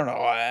like, I don't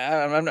know.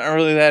 I'm not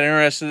really that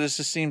interested. This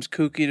just seems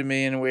kooky to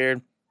me and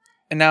weird.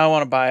 And now I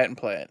want to buy it and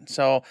play it.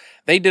 So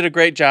they did a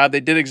great job. They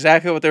did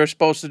exactly what they were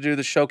supposed to do.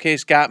 The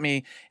showcase got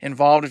me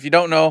involved. If you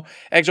don't know,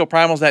 Exo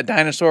Primal's that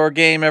dinosaur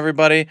game,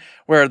 everybody,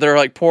 where they're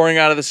like pouring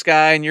out of the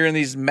sky and you're in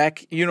these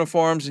mech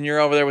uniforms and you're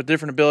over there with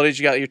different abilities.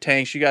 You got your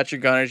tanks, you got your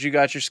gunners, you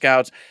got your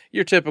scouts,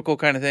 your typical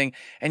kind of thing.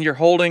 And you're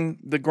holding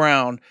the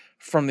ground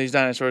from these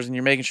dinosaurs and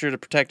you're making sure to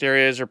protect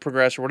areas or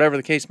progress or whatever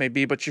the case may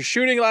be. But you're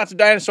shooting lots of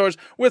dinosaurs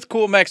with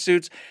cool mech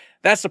suits.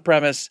 That's the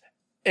premise.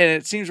 And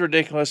it seems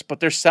ridiculous, but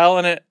they're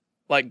selling it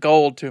like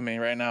gold to me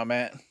right now,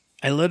 Matt.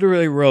 I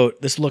literally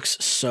wrote, this looks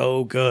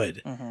so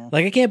good. Mm-hmm.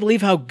 Like, I can't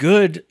believe how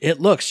good it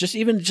looks. Just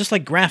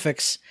like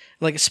graphics,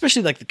 like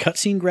especially like the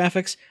cutscene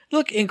graphics,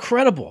 look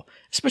incredible.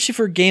 Especially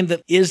for a game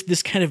that is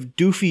this kind of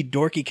doofy,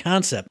 dorky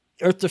concept.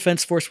 Earth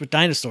Defense Force with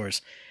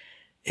dinosaurs.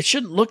 It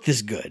shouldn't look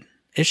this good.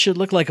 It should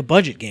look like a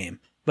budget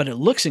game, but it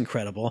looks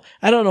incredible.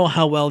 I don't know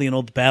how well,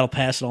 the Battle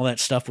Pass and all that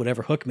stuff would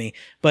ever hook me,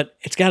 but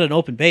it's got an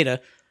open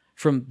beta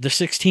from the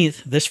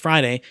 16th, this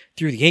Friday,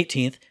 through the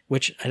 18th,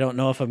 which I don't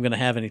know if I'm going to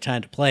have any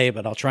time to play,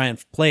 but I'll try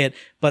and play it.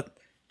 But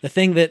the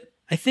thing that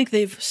I think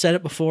they've said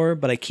it before,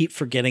 but I keep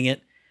forgetting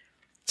it,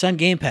 it's on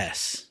Game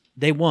Pass,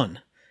 day 1.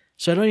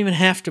 So I don't even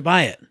have to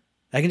buy it.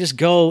 I can just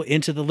go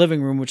into the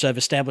living room, which I've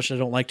established I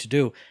don't like to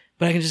do,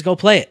 but I can just go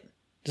play it.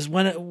 Just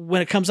when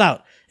it comes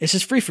out. It's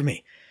just free for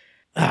me.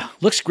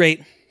 Looks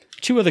great.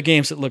 2 other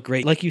games that look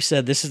great. Like you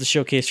said, this is the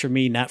showcase for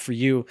me, not for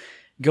you.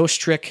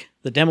 Ghost Trick,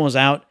 the demo is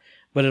out,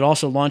 but it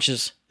also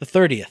launches the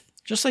 30th,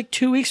 just like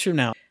 2 weeks from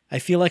now. I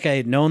feel like I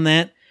had known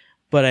that,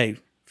 but I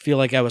feel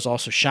like I was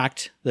also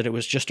shocked that it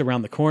was just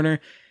around the corner.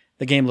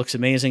 The game looks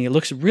amazing. It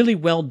looks really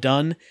well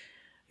done,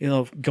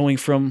 going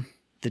from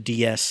the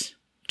DS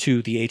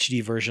to the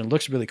HD version.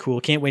 Looks really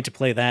cool. Can't wait to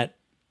play that.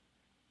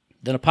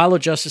 Then Apollo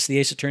Justice, the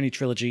Ace Attorney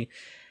trilogy.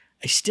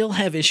 I still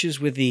have issues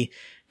with the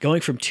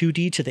going from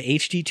 2D to the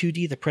HD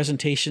 2D. The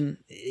presentation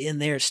in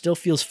there, it still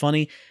feels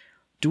funny.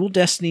 Dual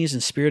Destinies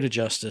and Spirit of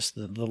Justice,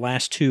 the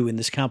last 2 in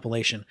this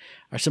compilation,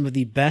 are some of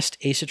the best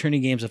Ace Attorney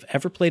games I've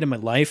ever played in my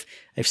life.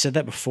 I've said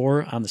that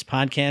before on this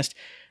podcast.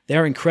 They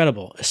are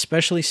incredible,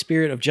 especially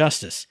Spirit of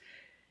Justice.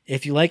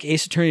 If you like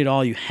Ace Attorney at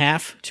all, you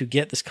have to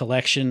get this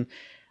collection.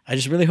 I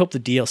just really hope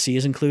the DLC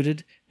is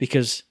included,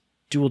 because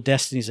Dual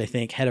Destinies, I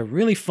think, had a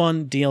really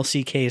fun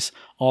DLC case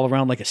all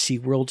around like a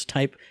SeaWorld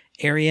type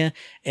area,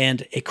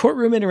 and a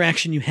courtroom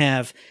interaction you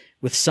have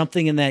with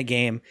something in that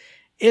game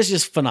is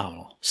just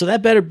phenomenal. So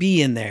that better be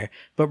in there.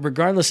 But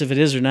regardless if it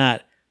is or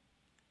not,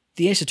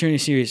 the Ace Attorney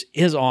series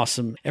is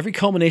awesome. Every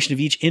culmination of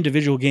each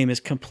individual game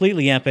is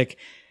completely epic.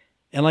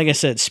 And like I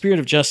said, Spirit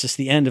of Justice,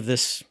 the end of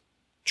this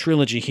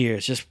trilogy here,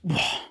 is just,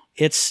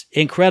 it's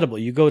incredible.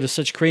 You go to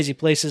such crazy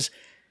places.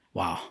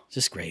 Wow,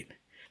 just great.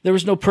 There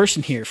was no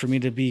person here for me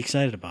to be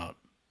excited about.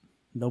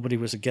 Nobody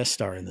was a guest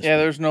star in this one.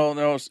 There's no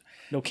cameos.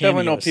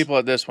 Definitely no people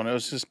at this one. It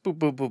was just boop,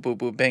 boop, boop, boop,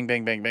 boop, bang,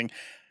 bang, bang, bang.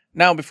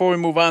 Now, before we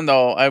move on,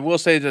 though, I will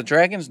say the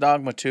Dragon's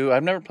Dogma 2,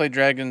 I've never played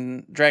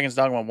Dragon's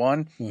Dogma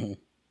 1,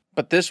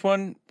 but this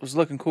one was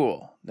looking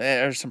cool.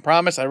 There's some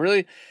promise. I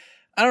don't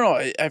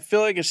know. I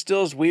feel like it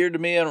still is weird to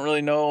me. I don't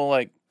really know,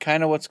 like,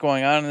 kind of what's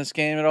going on in this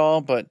game at all,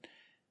 but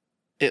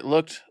it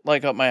looked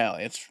like up my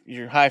alley. It's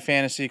your high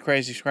fantasy,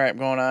 crazy crap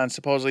going on,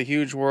 supposedly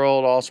huge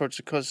world, all sorts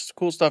of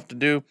cool stuff to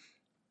do.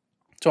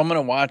 So I'm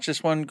going to watch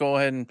this one, go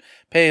ahead and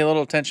pay a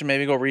little attention,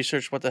 maybe go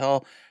research what the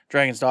hell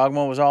Dragon's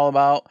Dogma was all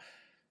about.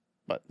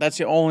 But that's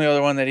the only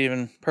other one that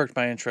even perked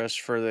my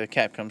interest for the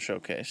Capcom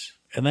showcase.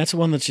 And that's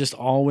one that's just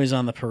always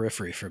on the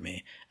periphery for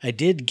me. I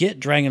did get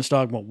Dragon's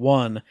Dogma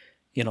 1,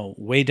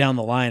 way down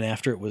the line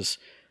after it was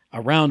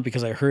around,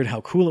 because I heard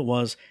how cool it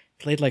was.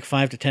 Played like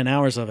 5 to 10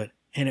 hours of it.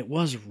 and it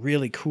was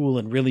really cool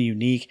and really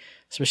unique,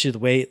 especially the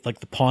way, like,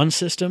 the pawn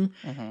system.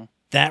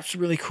 That's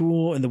really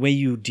cool, and the way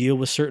you deal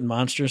with certain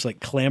monsters, like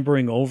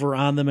clambering over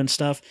on them and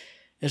stuff,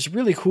 is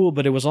really cool.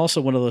 But it was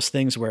also one of those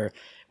things where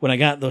when I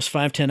got those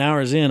 5-10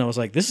 hours in, I was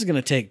like, this is going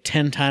to take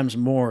 10 times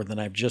more than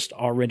I've just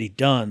already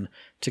done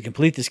to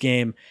complete this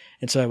game.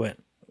 And so I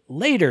went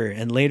later,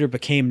 and later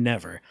became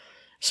never.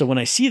 So when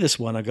I see this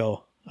one, I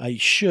go, I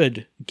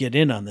should get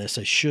in on this.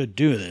 I should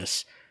do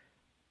this.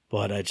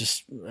 But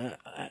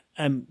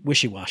I'm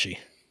wishy-washy.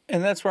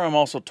 And that's where I'm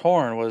also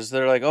torn, was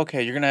they're like,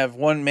 okay, you're going to have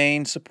one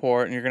main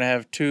support and you're going to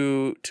have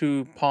two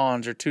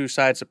pawns or two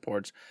side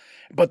supports,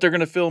 but they're going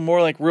to feel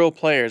more like real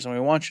players. And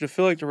we want you to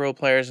feel like the real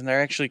players, and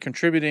they're actually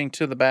contributing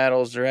to the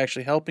battles. They're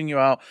actually helping you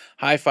out,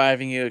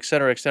 high-fiving you, et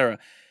cetera, et cetera.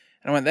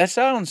 And I went, that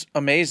sounds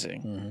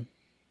amazing.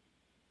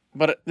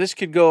 But this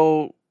could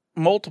go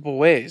multiple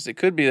ways. It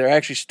could be they're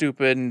actually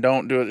stupid and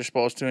don't do what they're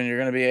supposed to, and you're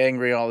going to be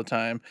angry all the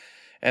time,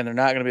 and they're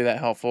not going to be that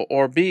helpful.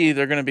 Or B,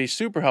 they're going to be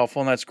super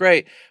helpful, and that's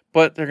great,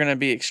 but they're going to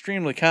be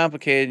extremely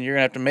complicated, and you're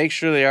going to have to make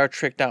sure they are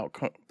tricked out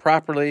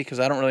properly, because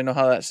I don't really know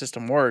how that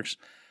system works,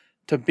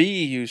 to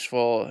be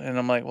useful. And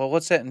I'm like, well,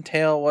 what's that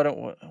entail? What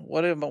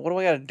do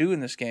I got to do in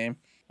this game?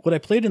 What I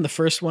played in the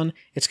first one,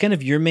 it's kind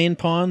of your main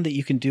pawn that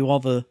you can do all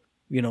the,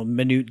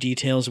 minute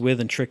details with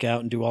and trick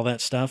out and do all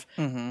that stuff.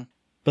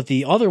 But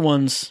the other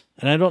ones,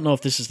 and I don't know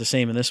if this is the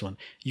same in this one,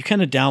 you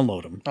kind of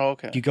download them. Oh,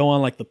 okay. You go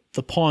on like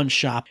the pawn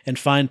shop and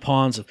find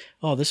pawns of,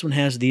 oh, this one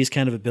has these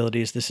kind of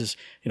abilities. This is,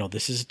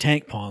 this is a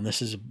tank pawn.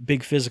 This is a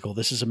big physical.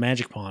 This is a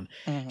magic pawn.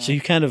 So you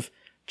kind of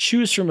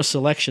choose from a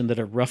selection that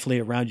are roughly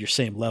around your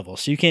same level.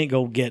 So you can't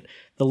go get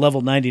the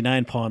level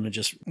 99 pawn and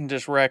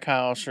just wreck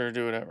house or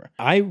do whatever.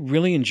 I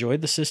really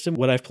enjoyed the system,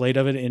 what I've played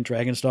of it in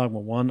Dragon's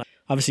Dogma 1.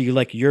 Obviously, you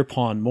like your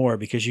pawn more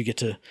because you get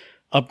to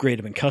upgrade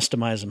them and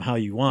customize them how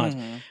you want.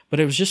 But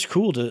it was just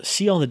cool to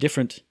see all the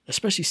different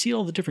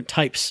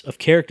types of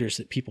characters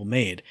that people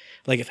made.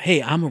 Like if,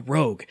 hey, I'm a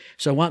rogue,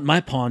 so I want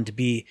my pawn to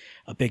be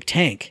a big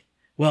tank.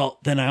 Well,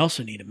 then I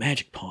also need a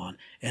magic pawn.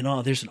 And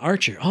there's an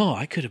archer. Oh,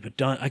 I could have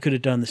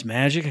done this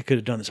magic. I could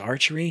have done this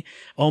archery.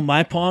 Oh,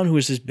 my pawn, who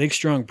is this big,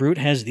 strong brute,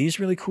 has these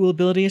really cool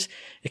abilities.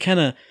 It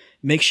kind of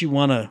makes you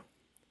want to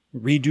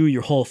redo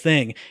your whole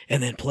thing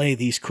and then play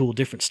these cool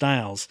different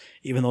styles,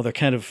 even though they're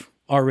kind of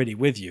already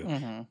with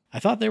you. I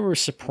thought they were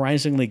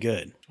surprisingly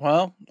good.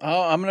 Well,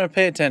 I'm going to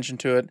pay attention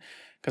to it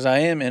because I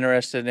am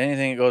interested in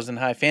anything that goes in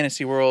high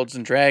fantasy worlds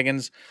and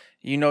dragons.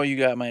 You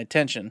got my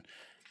attention.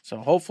 So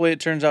hopefully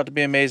it turns out to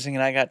be amazing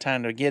and I got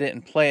time to get it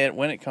and play it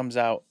when it comes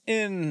out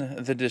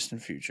in the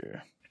distant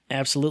future.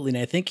 Absolutely. And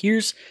I think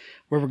here's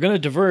where we're going to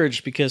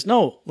diverge because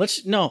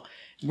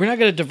we're not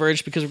going to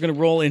diverge because we're going to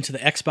roll into the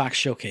Xbox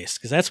Showcase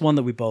because that's one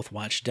that we both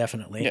watched,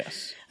 definitely.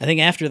 Yes. I think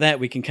after that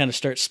we can kind of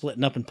start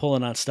splitting up and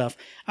pulling on stuff.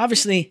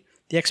 Obviously,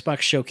 the Xbox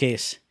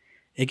Showcase,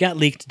 it got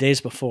leaked days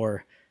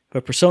before,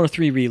 but Persona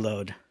 3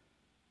 Reload,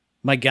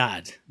 my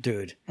God,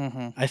 dude.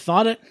 I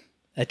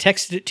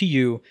texted it to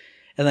you,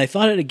 and I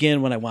thought it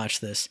again when I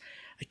watched this.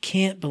 I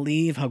can't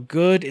believe how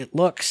good it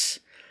looks.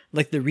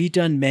 Like the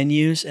redone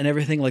menus and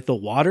everything, like the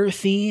water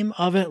theme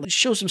of it. It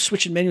shows them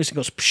switching menus and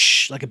goes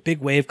psh, like a big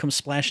wave comes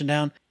splashing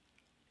down.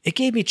 It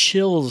gave me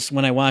chills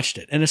when I watched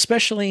it. And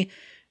especially,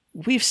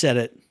 we've said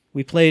it,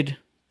 we played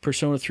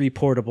Persona 3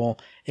 Portable,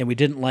 and we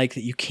didn't like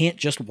that you can't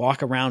just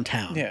walk around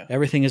town. Yeah.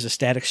 Everything is a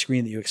static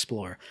screen that you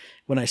explore.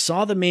 When I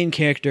saw the main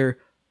character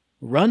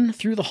run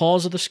through the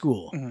halls of the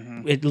school,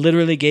 it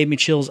literally gave me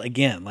chills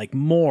again, like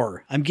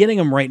more. I'm getting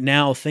them right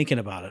now thinking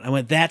about it. I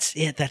went, that's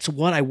it. That's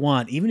what I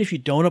want. Even if you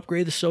don't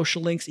upgrade the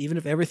social links, even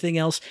if everything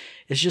else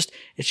is just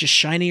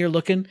shinier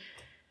looking,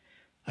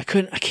 I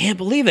can't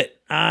believe it.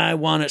 I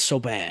want it so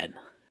bad.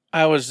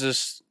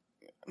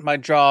 My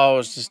jaw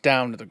was just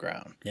down to the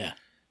ground. Yeah.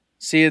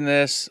 Seeing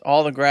this,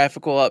 all the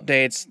graphical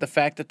updates, the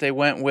fact that they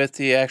went with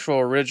the actual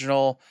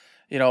original,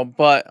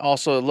 but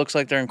also it looks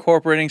like they're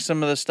incorporating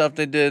some of the stuff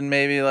they did,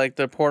 maybe like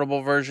the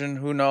portable version,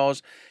 who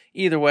knows.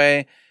 Either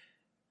way,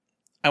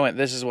 I went,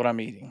 this is what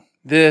I'm eating.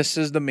 This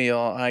is the meal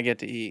I get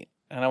to eat.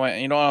 And I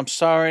went, I'm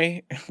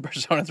sorry,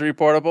 Persona 3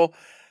 Portable,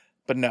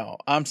 but no,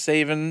 I'm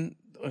saving,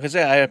 because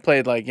I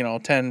played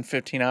 10,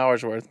 15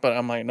 hours worth, but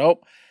I'm like,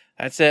 nope,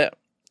 that's it.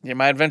 Yeah,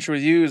 my adventure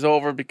with you is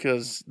over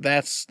because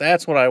that's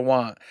what I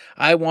want.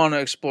 I want to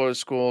explore the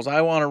schools.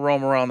 I want to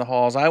roam around the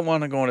halls. I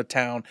want to go into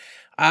town.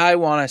 I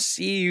want to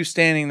see you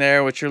standing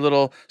there with your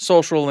little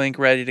social link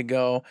ready to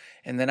go.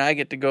 And then I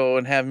get to go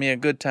and have me a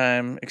good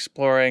time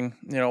exploring,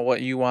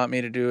 what you want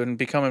me to do and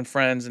becoming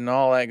friends and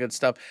all that good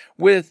stuff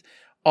with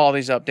all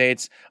these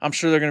updates. I'm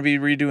sure they're going to be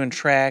redoing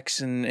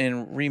tracks and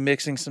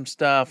remixing some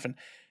stuff. And,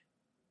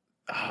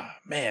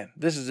 man,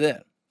 this is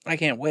it. I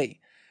can't wait.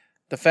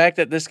 The fact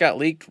that this got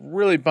leaked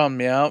really bummed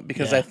me out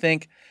because I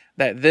think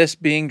that this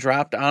being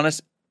dropped on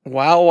us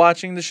while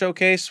watching the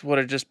showcase would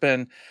have just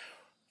been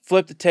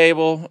flip the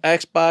table,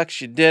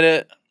 Xbox, you did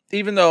it.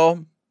 Even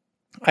though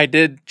I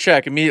did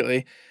check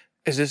immediately,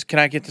 can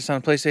I get this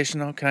on PlayStation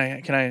though?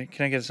 Can I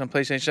get this on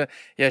PlayStation?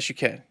 Yes, you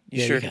can.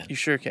 You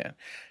sure can.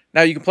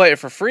 Now you can play it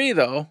for free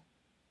though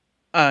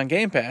on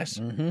Game Pass.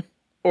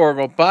 or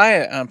go buy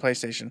it on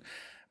PlayStation.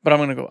 But I'm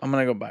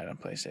gonna go buy it on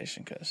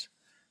PlayStation because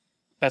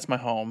that's my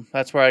home.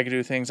 That's where I can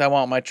do things. I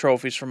want my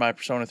trophies for my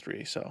Persona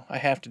 3, so I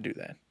have to do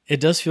that. It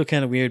does feel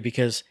kind of weird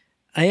because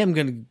I am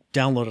going to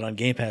download it on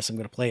Game Pass. I'm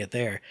going to play it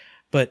there.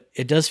 But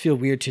it does feel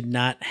weird to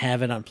not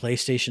have it on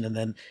PlayStation and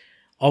then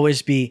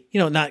always be,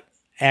 not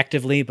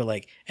actively, but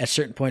like at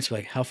certain points,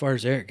 like, how far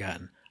has Eric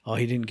gotten? Oh,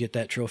 he didn't get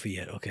that trophy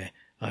yet. Okay.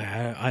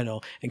 I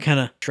know. And kind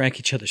of track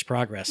each other's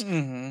progress.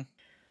 Mm-hmm.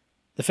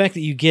 The fact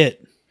that you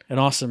get an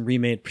awesome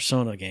remade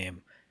Persona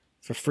game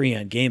for free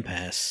on Game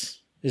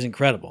Pass is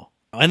incredible.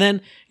 And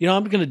then,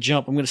 I'm going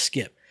to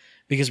skip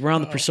because we're on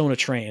the Persona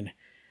train.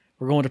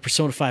 We're going to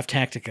Persona 5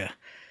 Tactica.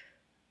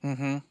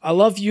 Mm-hmm. I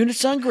love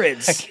units on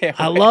grids.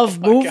 I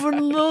love moving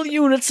little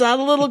units on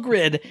a little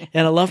grid,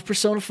 and I love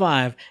Persona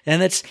 5.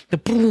 And that's the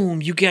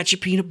boom, you got your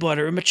peanut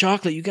butter and my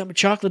chocolate. You got my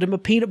chocolate and my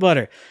peanut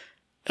butter.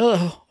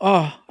 Oh,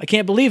 I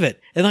can't believe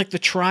it. And like the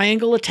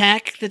triangle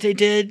attack that they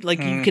did, like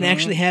you can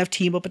actually have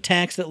team up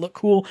attacks that look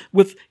cool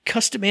with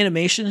custom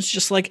animations,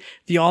 just like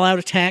the all out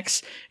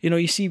attacks.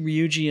 You see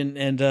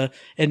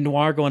Ryuji and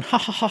Noir going, ha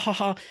ha ha ha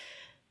ha.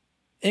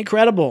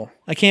 Incredible.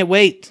 I can't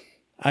wait.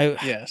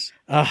 Yes.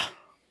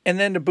 And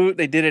then to boot,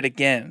 they did it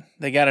again.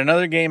 They got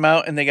another game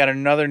out, and they got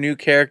another new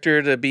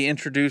character to be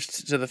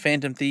introduced to the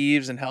Phantom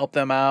Thieves and help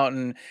them out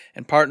and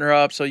partner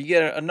up. So you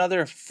get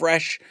another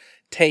fresh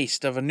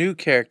taste of a new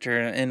character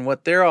and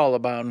what they're all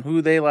about and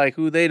who they like,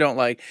 who they don't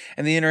like,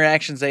 and the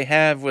interactions they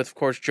have with, of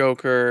course,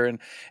 Joker and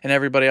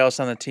everybody else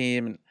on the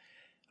team. And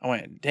I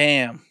went,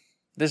 damn,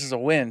 this is a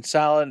win.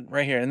 Solid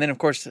right here. And then, of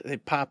course, they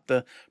popped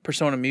the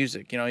Persona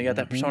music. You got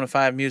that Persona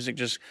 5 music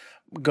just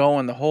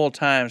going the whole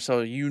time,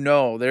 so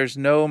there's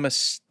no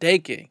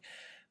mistaking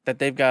that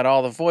they've got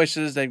all the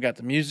voices, they've got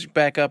the music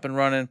back up and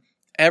running.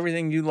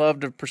 Everything you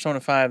loved of Persona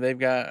 5, they've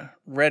got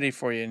ready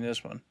for you in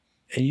this one.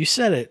 And you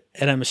said it,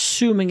 and I'm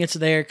assuming it's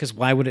there because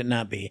why would it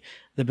not be?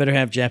 They better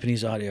have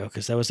Japanese audio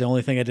because that was the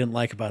only thing I didn't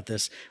like about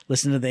this.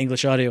 Listen to the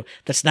English audio.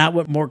 That's not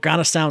what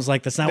Morgana sounds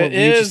like. That's not what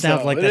Ryuji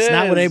sounds like. That's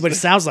not what anybody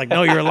sounds like.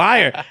 No, you're a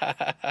liar.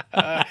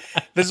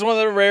 This is one of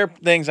the rare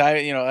things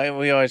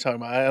we always talk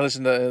about. I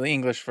listen to the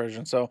English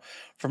version. So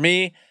for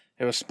me,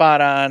 it was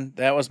spot on.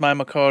 That was my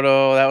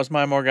Makoto. That was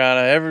my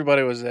Morgana.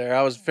 Everybody was there.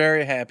 I was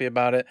very happy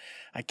about it.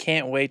 I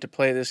can't wait to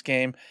play this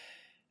game.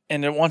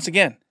 And then once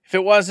again, if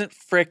it wasn't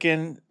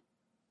freaking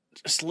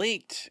just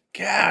leaked,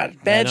 God,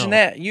 imagine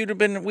that. We'd have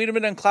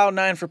been on cloud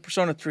 9 for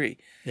Persona 3.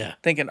 Yeah.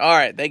 Thinking, all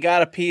right, they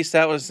got a piece.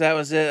 That was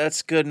it.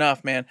 That's good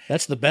enough, man.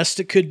 That's the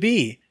best it could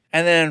be.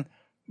 And then,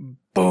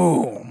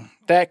 boom,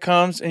 that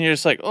comes, and you're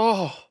just like,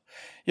 oh,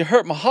 you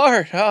hurt my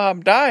heart. Oh,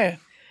 I'm dying.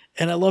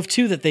 And I love,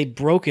 too, that they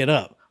broke it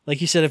up. Like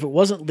you said, if it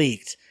wasn't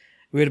leaked,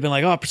 we would have been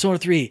like, oh, Persona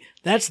 3,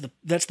 that's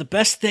the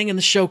best thing in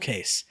the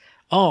showcase.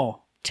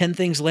 Oh, 10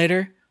 things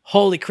later,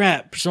 holy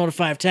crap, Persona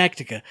 5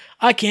 Tactica.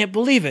 I can't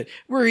believe it.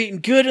 We're eating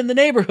good in the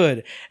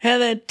neighborhood.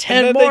 And then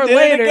 10 more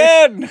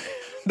later.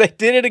 They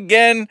did it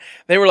again.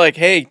 They were like,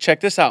 hey,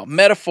 check this out.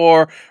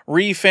 Metaphor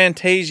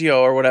Refantasio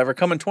or whatever,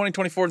 coming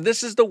 2024.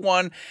 This is the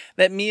one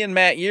that me and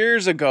Matt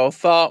years ago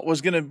thought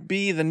was going to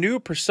be the new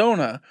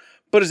Persona,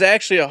 but is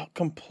actually a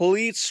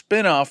complete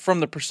spinoff from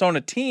the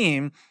Persona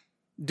team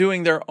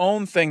doing their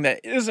own thing that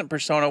isn't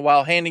Persona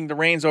while handing the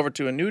reins over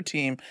to a new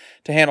team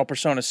to handle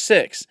Persona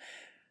 6.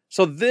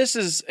 So this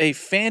is a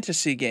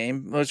fantasy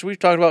game, which we've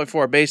talked about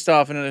before, based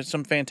off in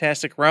some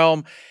fantastic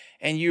realm,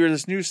 and you're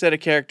this new set of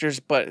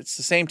characters, but it's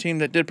the same team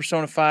that did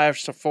Persona 5,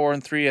 so 4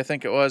 and 3, I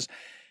think it was.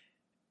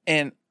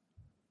 And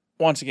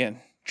once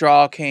again,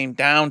 draw came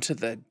down to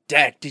the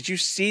deck. Did you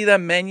see the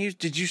menus?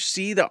 Did you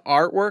see the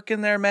artwork in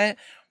there, Matt?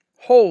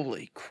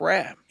 Holy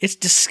crap. It's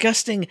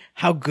disgusting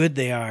how good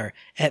they are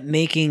at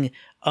making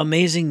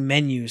amazing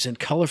menus and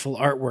colorful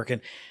artwork.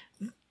 And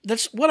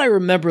that's what I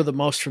remember the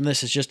most from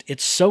this is just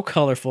it's so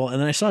colorful.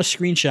 And then I saw a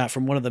screenshot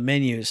from one of the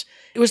menus.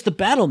 It was the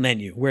battle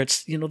menu where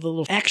it's, the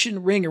little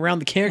action ring around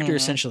the character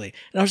essentially.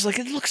 And I was like,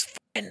 it looks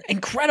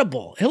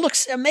incredible. It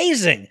looks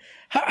amazing.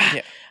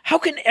 How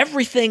can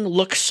everything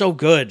look so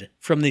good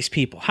from these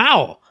people?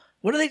 How?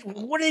 What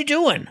are they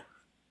doing?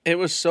 It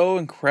was so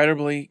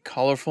incredibly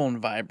colorful and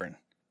vibrant.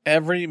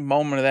 Every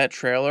moment of that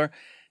trailer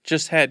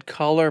just had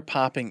color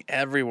popping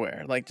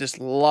everywhere. Like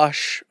just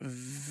lush,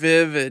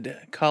 vivid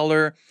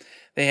color.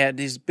 They had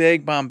these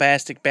big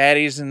bombastic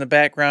baddies in the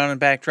background and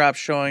backdrops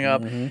showing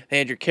up. Mm-hmm. They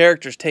had your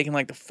characters taking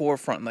like the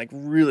forefront, like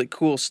really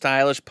cool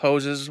stylish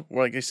poses,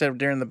 like I said,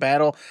 during the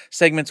battle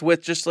segments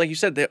with, just like you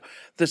said, the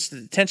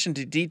attention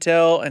to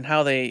detail and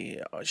how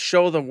they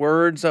show the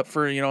words up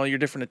for, your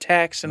different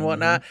attacks and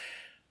whatnot.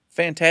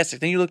 Fantastic.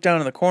 Then you look down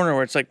in the corner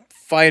where it's like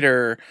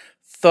fighter,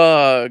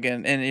 thug,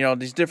 and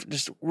these different,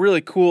 just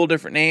really cool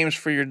different names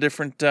for your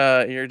different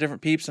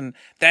peeps, and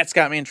that's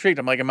got me intrigued.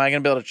 I'm like, am I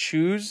gonna be able to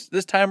choose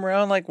this time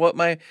around like what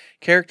my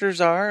characters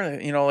are?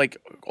 Like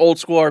old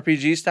school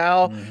RPG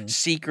style,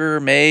 seeker,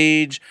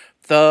 mage,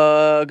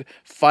 thug,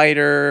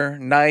 fighter,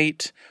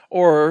 knight,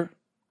 or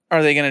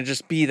are they gonna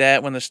just be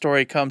that when the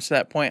story comes to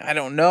that point? I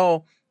don't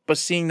know, but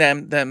seeing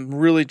them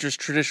really just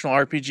traditional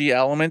RPG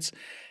elements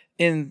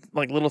in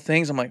like little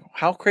things. I'm like,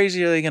 how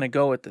crazy are they going to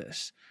go with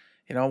this?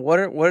 You know, what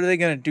are they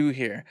going to do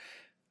here?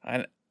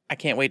 I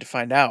can't wait to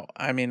find out.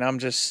 I mean,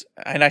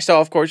 and I saw,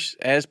 of course,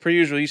 as per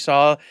usual, you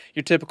saw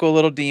your typical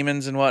little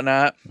demons and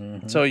whatnot.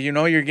 Mm-hmm. So, you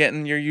know, you're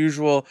getting your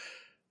usual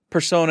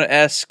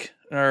Persona-esque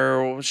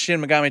or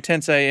Shin Megami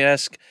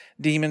Tensei-esque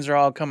demons are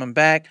all coming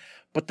back.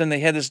 But then they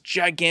had this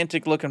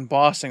gigantic looking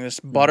boss thing, this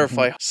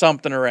butterfly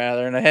something or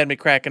other, and it had me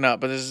cracking up.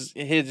 But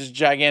it had this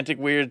gigantic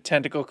weird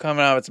tentacle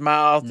coming out of its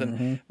mouth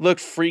and looked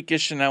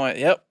freakish, and I went,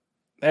 "Yep,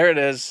 there it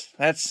is.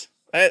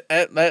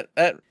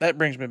 That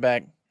brings me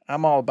back.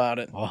 I'm all about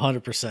it."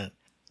 100%.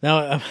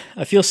 Now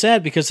I feel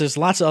sad because there's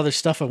lots of other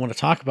stuff I want to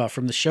talk about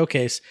from the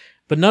showcase,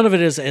 but none of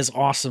it is as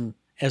awesome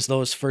as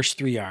those first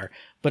 3 are.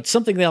 But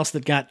something else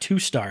that got 2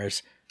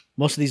 stars.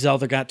 Most of these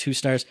Zelda got 2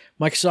 stars.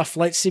 Microsoft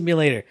Flight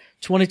Simulator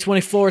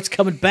 2024. It's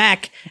coming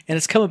back, and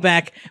it's coming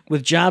back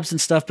with jobs and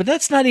stuff. But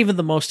that's not even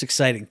the most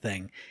exciting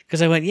thing,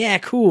 because I went, yeah,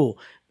 cool.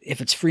 If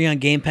it's free on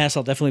Game Pass,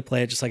 I'll definitely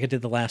play it, just like I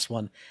did the last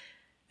one.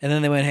 And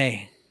then they went,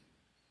 hey,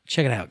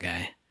 check it out,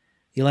 guy.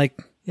 You like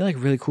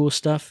really cool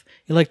stuff?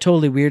 You like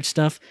totally weird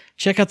stuff?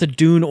 Check out the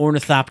Dune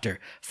Ornithopter.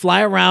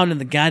 Fly around in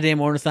the goddamn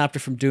Ornithopter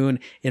from Dune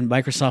in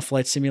Microsoft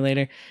Flight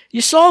Simulator.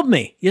 You sold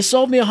me. You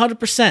sold me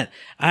 100%.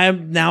 I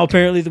am now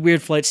apparently the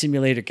weird flight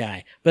simulator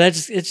guy.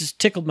 But it just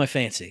tickled my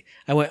fancy.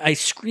 I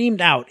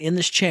screamed out in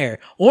this chair,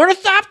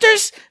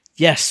 Ornithopters?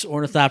 Yes,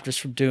 Ornithopters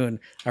from Dune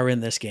are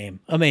in this game.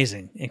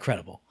 Amazing.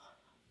 Incredible.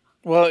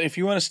 Well, if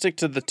you want to stick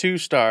to the 2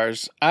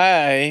 stars,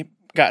 I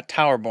got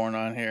Towerborn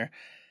on here.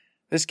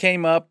 This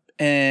came up,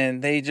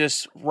 and they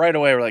just right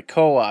away were like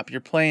co-op. You're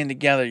playing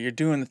together. You're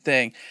doing the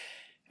thing.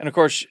 And, of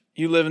course,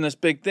 you live in this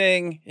big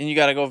thing, and you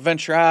got to go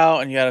venture out,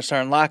 and you got to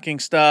start unlocking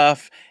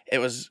stuff. It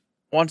was,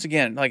 once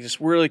again, like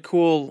this really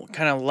cool,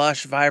 kind of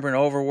lush, vibrant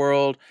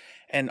overworld.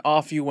 And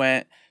off you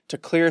went to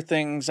clear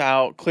things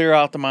out, clear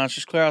out the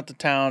monsters, clear out the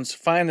towns,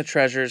 find the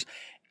treasures,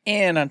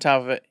 and on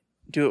top of it,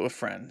 do it with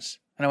friends.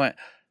 And I went,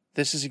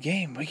 this is a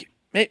game.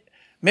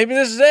 Maybe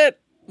this is it.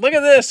 Look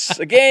at this,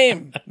 a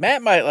game.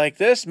 Matt might like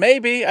this,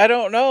 maybe. I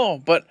don't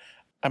know. But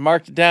I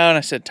marked it down.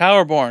 I said,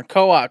 Towerborn,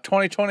 co-op,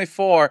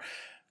 2024,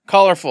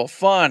 colorful,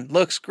 fun,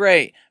 looks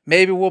great.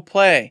 Maybe we'll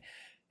play.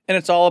 And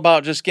it's all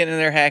about just getting in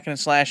there, hacking and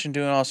slashing,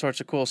 doing all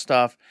sorts of cool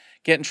stuff,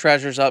 getting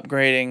treasures,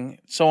 upgrading,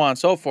 so on and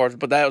so forth.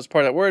 But that was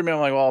part that worried me. I'm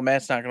like, well,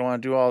 Matt's not going to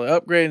want to do all the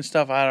upgrading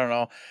stuff. I don't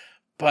know.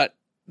 But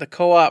the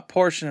co-op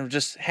portion of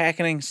just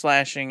hacking,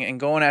 slashing, and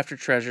going after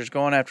treasures,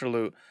 going after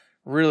loot,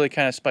 really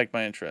kind of spiked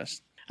my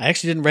interest. I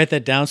actually didn't write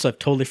that down, so I've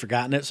totally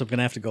forgotten it, so I'm going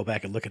to have to go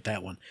back and look at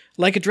that one.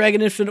 Like a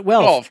Dragon Infinite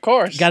Wealth. Oh, of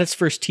course. Got its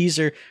first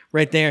teaser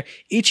right there.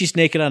 Ichi's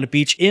naked on a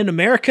beach in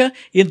America,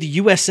 in the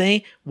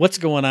USA. What's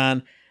going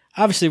on?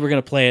 Obviously, we're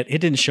going to play it. It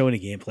didn't show any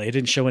gameplay. It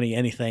didn't show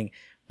anything,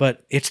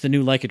 but it's the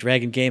new Like a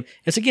Dragon game.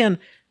 It's, again,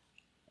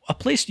 a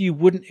place you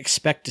wouldn't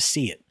expect to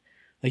see it.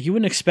 Like, you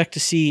wouldn't expect to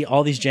see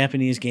all these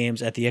Japanese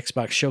games at the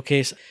Xbox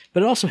Showcase,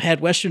 but it also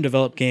had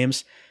Western-developed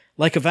games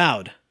like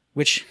Avowed,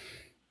 which...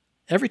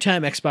 Every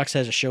time Xbox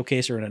has a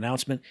showcase or an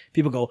announcement,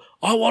 people go,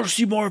 I want to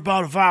see more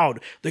about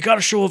Avowed. They got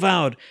to show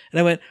Avowed.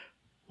 And I went,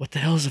 what the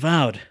hell is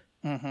Avowed?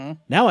 Mm-hmm.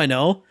 Now I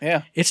know.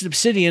 Yeah. It's an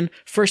Obsidian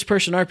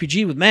first-person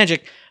RPG with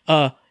magic.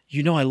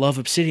 You know I love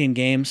Obsidian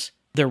games.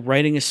 Their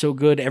writing is so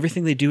good.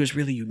 Everything they do is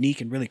really unique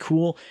and really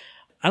cool.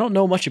 I don't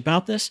know much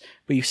about this,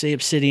 but you say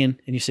Obsidian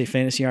and you say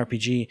fantasy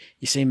RPG,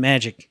 you say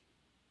magic.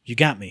 You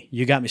got me.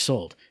 You got me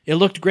sold. It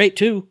looked great,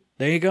 too.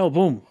 There you go.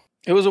 Boom.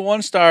 It was a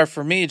 1-star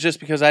for me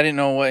just because I didn't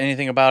know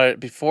anything about it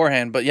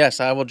beforehand. But yes,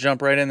 I will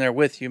jump right in there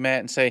with you,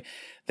 Matt, and say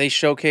they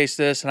showcased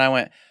this, and I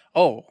went,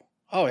 oh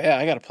yeah,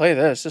 I got to play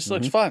this. This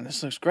looks fun.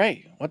 This looks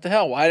great. What the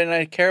hell? Why didn't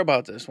I care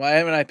about this? Why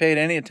haven't I paid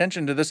any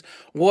attention to this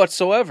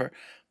whatsoever?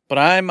 But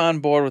I'm on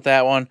board with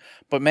that one.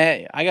 But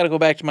Matt, I got to go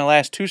back to my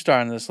last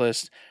 2-star on this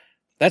list.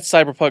 That's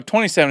Cyberpunk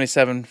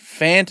 2077,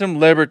 Phantom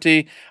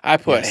Liberty. I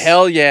put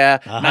hell yeah,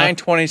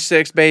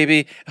 926,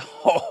 baby.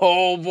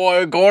 Oh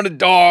boy, going to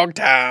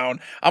Dogtown.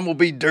 I'm going to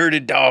be dirty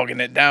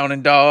dogging it down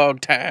in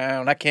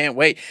Dogtown. I can't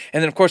wait.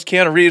 And then, of course,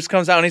 Keanu Reeves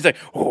comes out and he's like,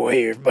 oh,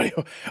 hey, everybody.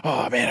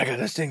 Oh, man, I got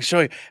this thing to show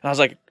you. And I was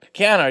like,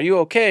 Keanu, are you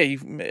okay?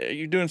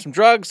 You doing some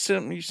drugs?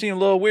 You seem a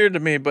little weird to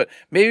me, but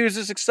maybe he was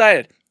just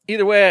excited.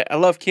 Either way, I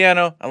love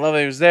Keanu. I love that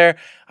he was there.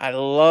 I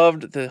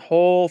loved the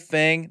whole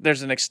thing.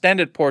 There's an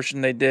extended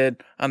portion they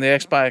did on the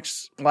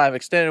Xbox Live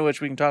Extended, which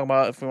we can talk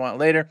about if we want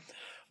later.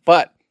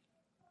 But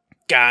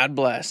God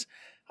bless.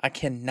 I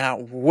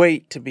cannot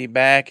wait to be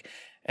back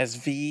as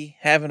V,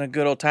 having a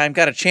good old time.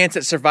 Got a chance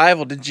at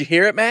survival. Did you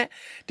hear it, Matt?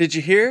 Did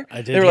you hear? I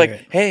did. They were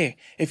like, hey,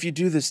 if you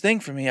do this thing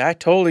for me, I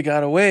totally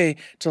got a way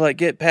to like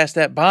get past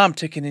that bomb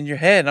ticking in your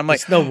head. And I'm like,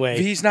 there's no way.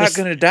 V's not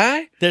going to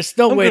die? There's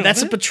no way.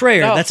 That's a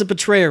betrayer. No. That's a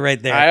betrayer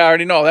right there. I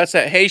already know. That's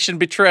that Haitian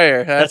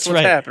betrayer. That's what's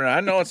right. happening. I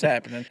know what's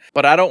happening.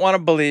 But I don't want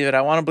to believe it.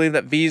 I want to believe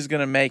that V's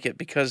going to make it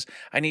because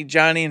I need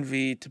Johnny and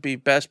V to be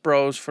best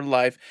bros for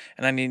life.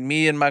 And I need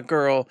me and my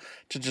girl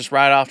to just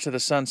ride off to the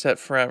sunset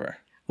forever.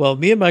 Well,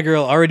 me and my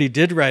girl already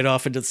did ride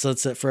off into the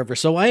sunset forever,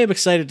 so I am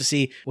excited to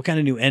see what kind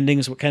of new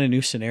endings, what kind of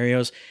new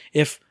scenarios.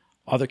 If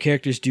other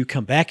characters do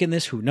come back in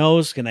this. Who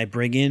knows? Can I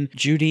bring in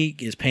Judy?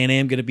 Is Pan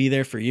Am going to be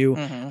there for you?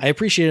 I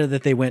appreciated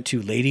that they went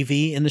to Lady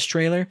V in this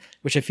trailer,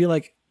 which I feel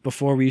like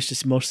before we used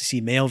to mostly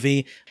see male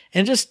V,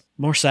 and just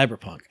more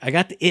Cyberpunk. I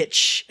got the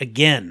itch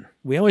again.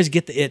 We always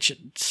get the itch at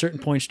certain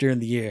points during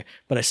the year,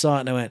 but I saw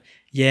it and I went,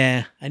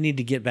 yeah, I need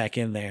to get back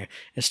in there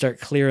and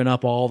start clearing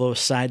up all those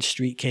side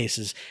street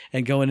cases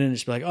and going in and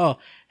just be like, oh,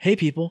 hey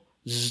people,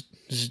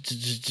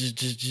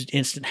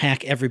 instant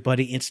hack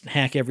everybody, instant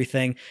hack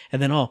everything, and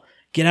then, oh,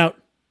 get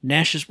out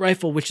Nash's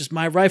rifle, which is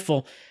my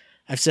rifle.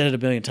 I've said it a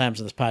billion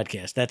times on this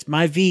podcast. That's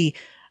my V.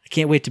 I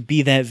can't wait to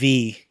be that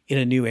V in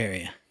a new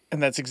area.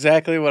 And that's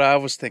exactly what I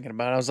was thinking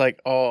about. I was like,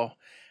 oh,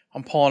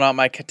 I'm pulling out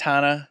my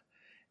katana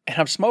and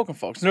I'm smoking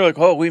folks. And they're like,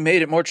 oh, we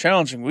made it more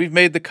challenging. We've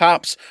made the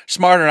cops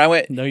smarter. And I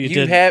went, no, you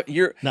didn't.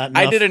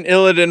 I did an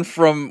Illidan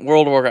from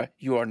World of Warcraft.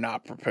 You are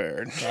not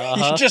prepared.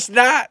 You're just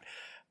not.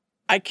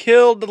 I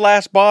killed the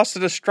last boss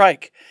of the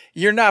strike.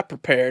 You're not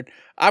prepared.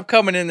 I'm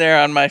coming in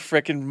there on my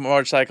freaking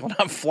motorcycle and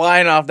I'm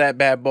flying off that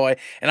bad boy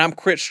and I'm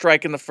crit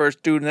striking the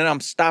first dude and then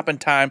I'm stopping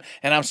time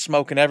and I'm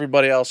smoking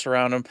everybody else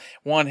around him.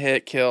 One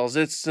hit kills.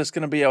 It's just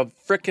going to be a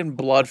freaking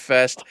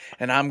bloodfest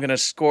and I'm going to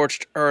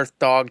scorched earth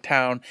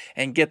Dogtown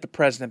and get the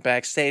president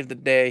back, save the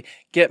day,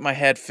 get my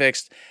head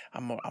fixed.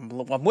 I'm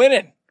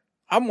winning.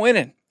 I'm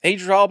winning.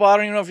 Age All, I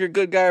don't even know if you're a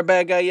good guy or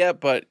bad guy yet,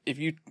 but if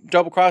you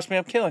double cross me,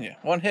 I'm killing you.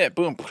 One hit,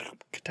 boom,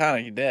 katana,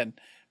 you're dead.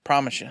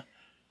 Promise you.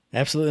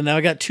 Absolutely. Now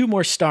I got 2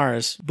 more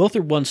stars. Both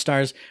are 1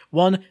 stars.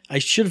 One, I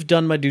should have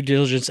done my due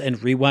diligence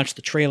and rewatched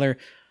the trailer,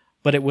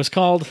 but it was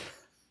called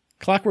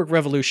Clockwork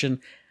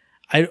Revolution.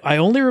 I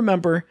only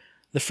remember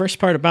the first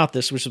part about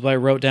this, which is why I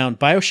wrote down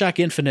BioShock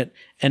Infinite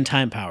and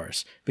Time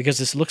Powers, because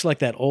this looks like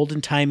that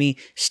olden-timey,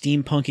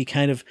 steampunky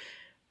kind of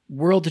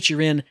world that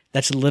you're in.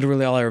 That's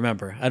literally all I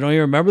remember. I don't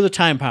even remember the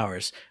Time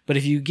Powers, but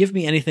if you give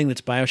me anything that's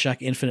BioShock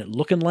Infinite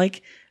looking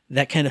like,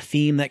 that kind of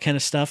theme, that kind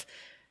of stuff,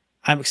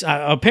 I'm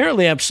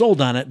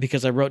sold on it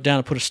because I wrote down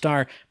and put a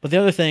star. But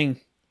the other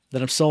thing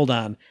that I'm sold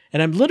on,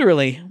 and I'm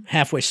literally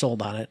halfway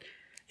sold on it,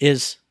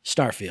 is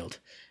Starfield,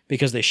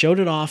 because they showed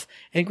it off.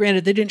 And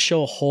granted, they didn't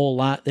show a whole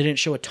lot. They didn't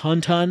show a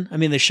ton. I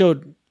mean, they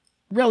showed,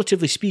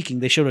 relatively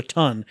speaking, they showed a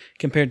ton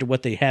compared to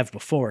what they have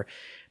before.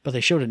 But they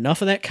showed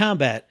enough of that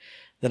combat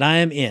that I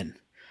am in.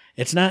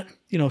 It's not,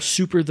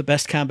 super the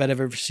best combat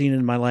I've ever seen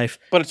in my life.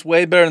 But it's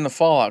way better than the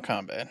Fallout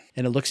combat.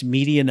 And it looks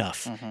meaty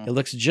enough. It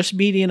looks just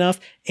meaty enough.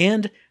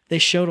 And they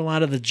showed a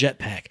lot of the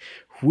jetpack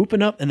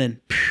whooping up and then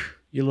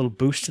your little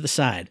boost to the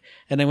side.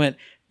 And I went,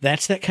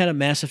 that's that kind of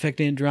Mass Effect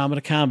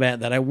Andromeda combat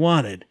that I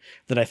wanted,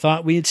 that I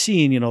thought we had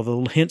seen, the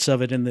little hints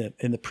of it in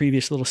the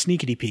previous little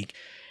sneakity peek.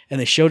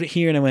 And they showed it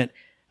here and I went,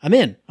 I'm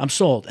in, I'm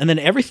sold. And then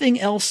everything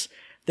else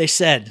they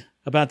said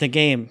about the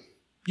game,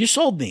 you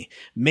sold me.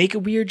 Make a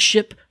weird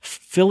ship,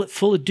 fill it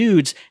full of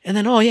dudes, and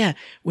then, oh yeah,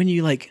 when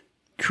you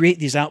create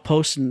these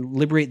outposts and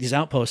liberate these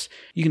outposts,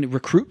 you can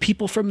recruit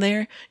people from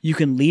there. You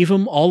can leave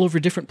them all over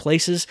different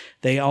places.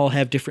 They all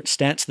have different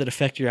stats that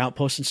affect your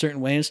outposts in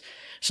certain ways.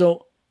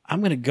 So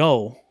I'm going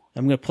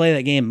to play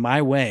that game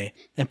my way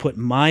and put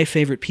my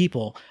favorite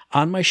people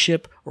on my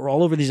ship or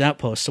all over these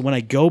outposts. So when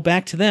I go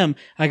back to them,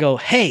 I go,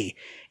 hey,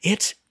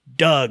 it's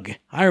Doug.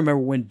 I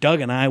remember when Doug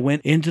and I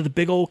went into the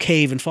big old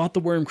cave and fought the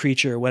worm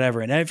creature or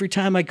whatever. And every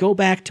time I go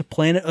back to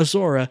planet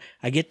Azora,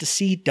 I get to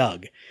see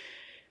Doug.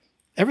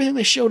 Everything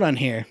they showed on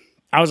here,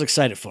 I was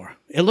excited for.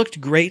 It looked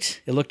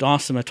great. It looked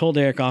awesome. I told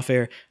Eric off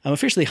air, I'm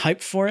officially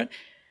hyped for it.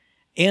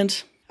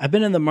 And I've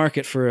been in the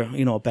market for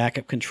a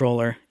backup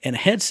controller and a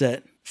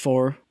headset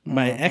for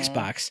my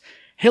Xbox.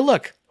 Hey,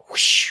 look,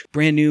 whoosh,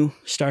 brand new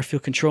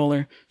Starfield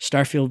controller,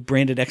 Starfield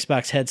branded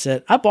Xbox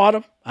headset. I bought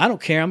them. I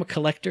don't care. I'm a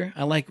collector.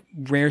 I like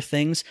rare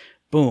things.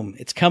 Boom.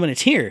 It's coming.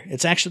 It's here.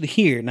 It's actually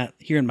here. Not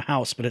here in my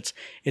house, but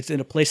it's in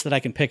a place that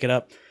I can pick it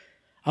up.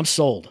 I'm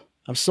sold.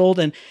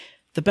 And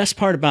the best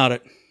part about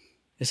it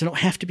is I don't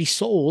have to be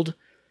sold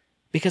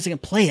because I can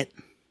play it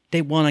day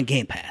one on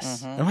Game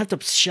Pass. I don't have to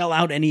shell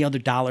out any other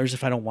dollars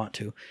if I don't want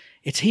to.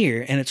 It's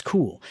here and it's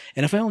cool.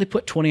 And if I only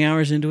put 20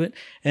 hours into it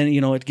and,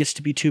 it gets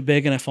to be too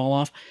big and I fall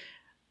off,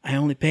 I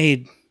only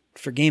paid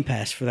for Game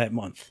Pass for that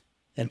month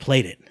and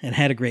played it and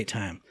had a great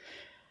time.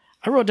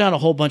 I wrote down a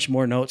whole bunch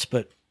more notes,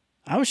 but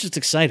I was just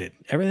excited.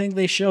 Everything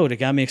they showed, it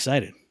got me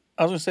excited.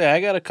 I was going to say,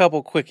 I got a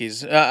couple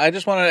quickies. I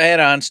just wanted to add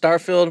on,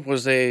 Starfield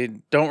was a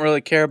don't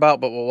really care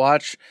about, but we'll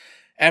watch.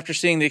 After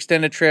seeing the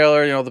extended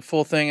trailer, the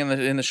full thing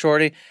in the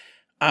shorty,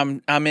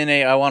 I'm in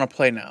I want to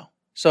play now.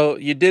 So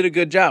you did a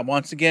good job.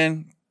 Once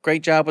again,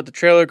 great job with the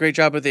trailer, great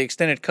job with the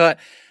extended cut.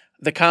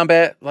 The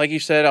combat, like you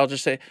said, I'll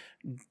just say,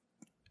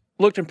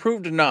 looked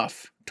improved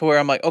enough to where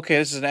I'm like, okay,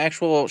 this is an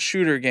actual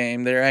shooter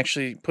game. They're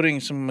actually putting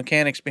some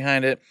mechanics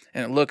behind it,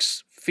 and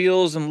it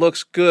feels and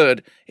looks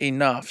good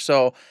enough.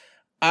 So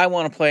I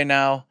want to play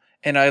now,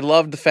 And I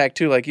loved the fact,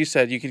 too, like you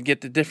said, you could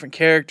get the different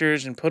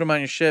characters and put them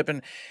on your ship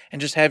and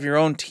just have your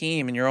own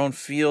team and your own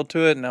feel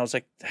to it. And I was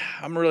like,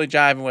 I'm really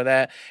jiving with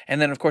that. And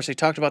then, of course, they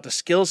talked about the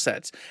skill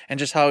sets and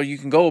just how you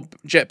can go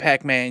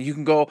jetpack man, you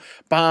can go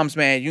bombs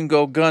man, you can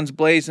go guns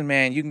blazing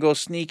man, you can go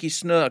sneaky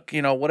snook,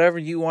 whatever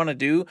you want to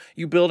do,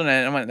 you build it.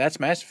 And I'm like,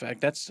 that's Mass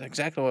Effect. That's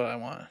exactly what I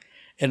want.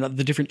 And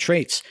the different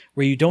traits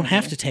where you don't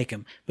have to take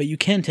them, but you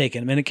can take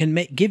them, and it can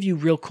give you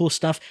real cool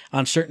stuff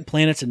on certain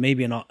planets and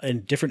maybe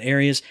in different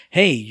areas.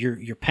 Hey,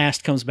 your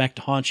past comes back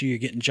to haunt you. You're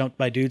getting jumped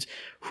by dudes.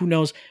 Who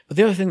knows? But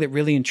the other thing that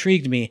really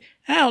intrigued me,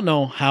 I don't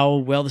know how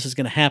well this is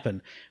going to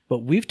happen,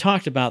 but we've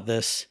talked about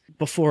this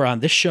before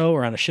on this show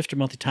or on a Shifter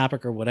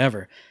Multi-Topic or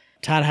whatever.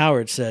 Todd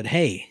Howard said,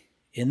 hey,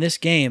 in this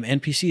game,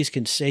 NPCs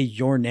can say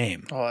your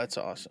name. Oh, that's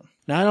awesome.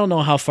 Now, I don't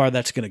know how far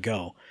that's going to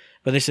go.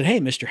 But they said, hey,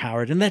 Mr.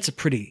 Howard, and that's a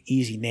pretty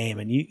easy name,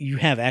 and you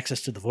have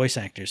access to the voice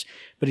actors.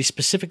 But he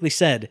specifically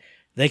said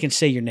they can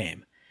say your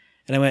name.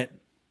 And I went,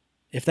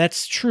 if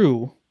that's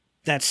true,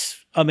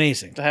 that's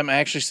amazing. To have him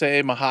actually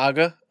say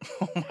Mahaga?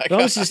 Oh, my God.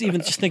 I was just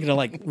thinking of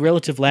like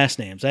relative last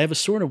names. I have a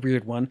sort of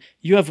weird one.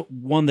 You have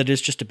one that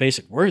is just a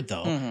basic word,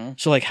 though. Mm-hmm.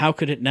 So, like, how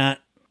could it not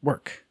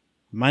work?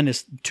 Mine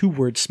is 2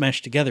 words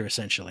smashed together,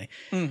 essentially.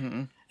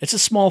 Mm-hmm. It's a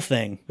small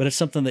thing, but it's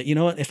something that,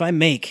 what, if I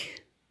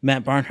make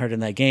Matt Barnhart in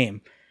that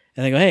game,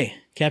 and they go, hey,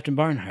 Captain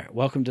Barnhart,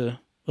 welcome to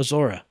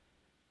Azora.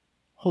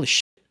 Holy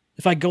shit.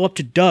 If I go up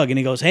to Doug and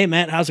he goes, hey,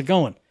 Matt, how's it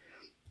going?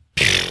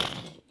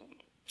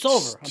 It's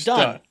over. I'm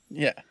done.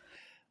 Yeah.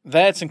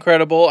 That's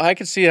incredible. I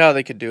can see how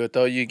they could do it,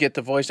 though. You get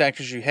the voice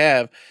actors you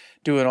have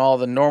doing all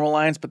the normal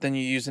lines, but then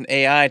you use an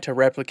AI to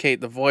replicate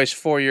the voice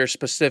for your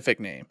specific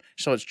name.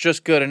 So it's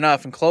just good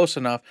enough and close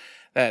enough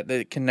that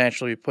it can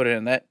naturally be put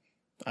in. That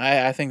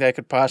I think that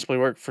could possibly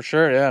work for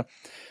sure, yeah.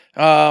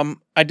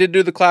 I did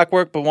do the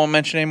clockwork, but won't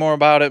mention any more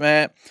about it,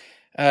 Matt.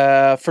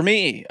 For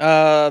me,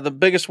 the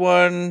biggest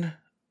one,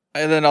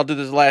 and then I'll do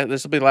this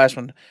will be the last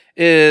one,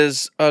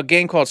 is a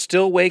game called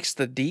Still Wakes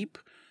the Deep.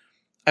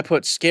 I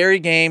put scary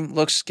game,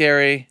 looks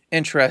scary,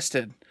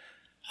 interested.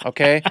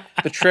 Okay?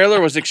 The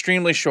trailer was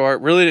extremely short,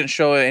 really didn't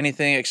show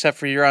anything except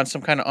for you're on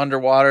some kind of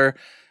underwater,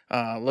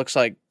 looks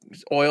like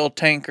oil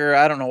tanker,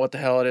 I don't know what the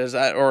hell it is,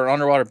 or an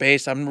underwater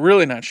base, I'm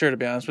really not sure, to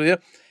be honest with you.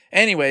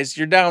 Anyways,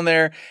 you're down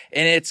there,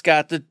 and it's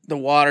got the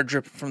water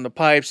dripping from the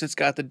pipes. It's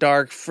got the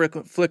dark,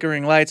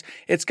 flickering lights.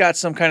 It's got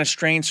some kind of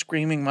strange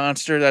screaming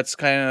monster that's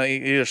kind of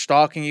either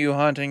stalking you,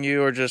 hunting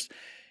you, or just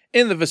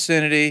in the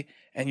vicinity,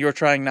 and you're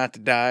trying not to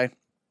die.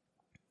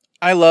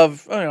 I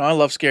love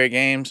scary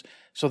games.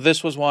 So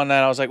this was one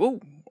that I was like, ooh,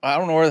 I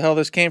don't know where the hell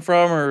this came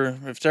from or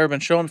if it's ever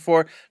been shown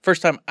before.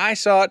 First time I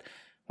saw it,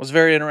 was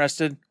very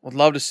interested. Would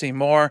love to see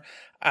more.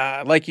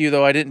 Like you,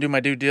 though, I didn't do my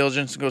due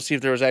diligence to go see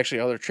if there was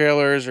actually other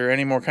trailers or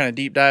any more kind of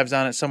deep dives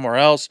on it somewhere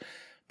else.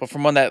 But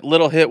from when that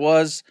little hit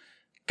was,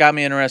 got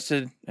me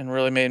interested and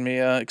really made me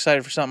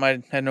excited for something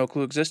I had no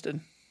clue existed.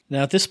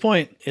 Now, at this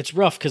point, it's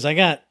rough because I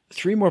got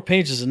 3 more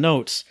pages of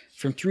notes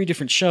from 3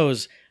 different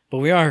shows, but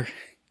we are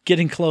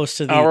getting close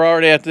to the... we're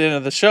already at the end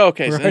of the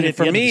showcase. And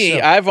for me,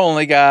 I've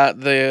only got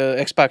the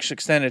Xbox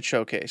Extended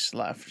Showcase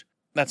left.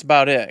 That's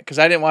about it, because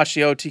I didn't watch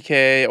the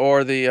OTK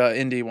or the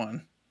indie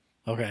one.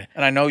 Okay.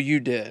 And I know you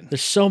did.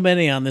 There's so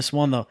many on this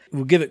one, though.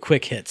 We'll give it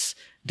quick hits.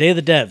 Day of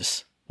the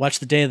Devs. Watch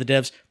the Day of the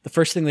Devs. The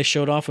first thing they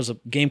showed off was a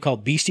game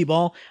called Beastie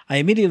Ball. I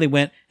immediately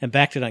went and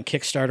backed it on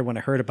Kickstarter when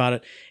I heard about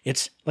it.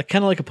 It's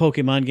kind of like a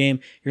Pokemon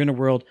game. You're in a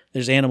world,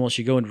 there's animals,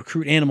 you go and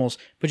recruit animals,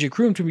 but you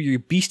recruit them to your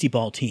Beastie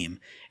Ball team.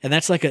 And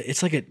it's like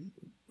a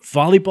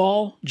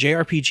volleyball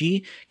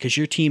JRPG, because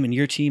your team and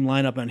your team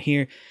line up on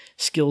here.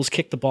 Skills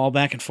kick the ball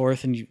back and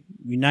forth, and you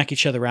knock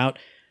each other out.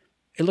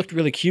 It looked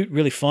really cute,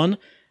 really fun.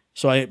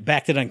 So I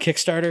backed it on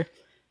Kickstarter.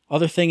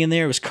 Other thing in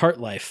there was Cart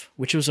Life,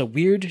 which was a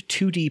weird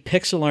 2D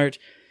pixel art,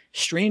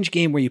 strange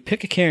game where you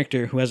pick a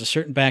character who has a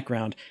certain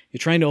background. You're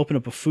trying to open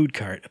up a food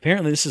cart.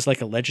 Apparently this is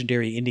like a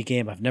legendary indie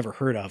game I've never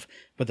heard of,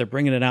 but they're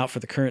bringing it out for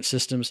the current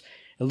systems.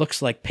 It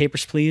looks like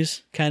Papers,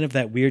 Please, kind of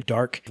that weird,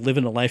 dark,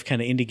 living a life kind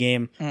of indie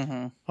game.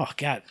 Mm-hmm. Oh,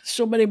 God,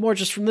 so many more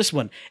just from this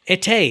one.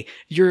 Ete,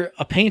 you're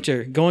a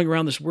painter going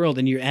around this world,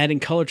 and you're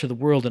adding color to the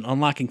world and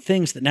unlocking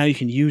things that now you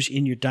can use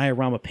in your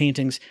diorama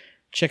paintings.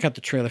 Check out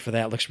the trailer for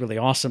that. It looks really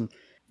awesome.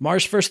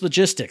 Mars First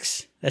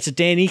Logistics. That's a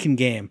Dan Eakin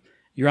game.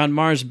 You're on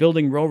Mars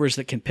building rovers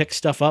that can pick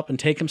stuff up and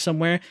take them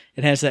somewhere.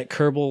 It has that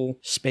Kerbal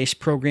space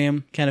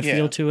program kind of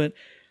feel to it.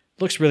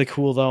 Looks really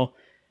cool, though.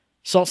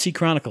 Salt Sea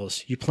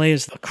Chronicles. You play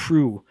as a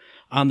crew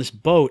on this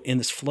boat in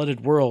this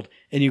flooded world,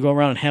 and you go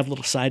around and have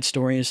little side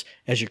stories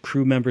as your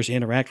crew members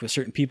interact with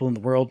certain people in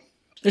the world.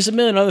 There's a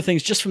million other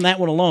things just from that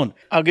one alone.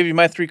 I'll give you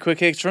my 3 quick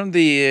hits from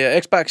the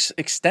Xbox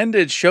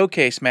Extended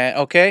Showcase, Matt,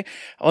 okay?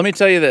 Let me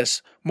tell you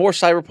this. More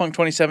Cyberpunk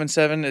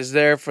 2077 is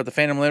there for the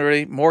Phantom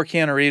Liberty. More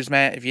Keanu Reeves,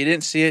 Matt. If you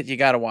didn't see it, you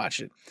got to watch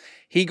it.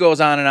 He goes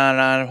on and on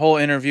and on. A whole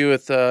interview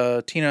with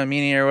Tina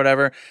Amini or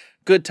whatever.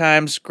 Good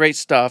times, great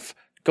stuff.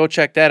 Go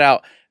check that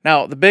out.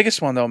 Now, the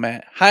biggest one, though,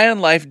 Matt, High on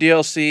Life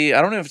DLC.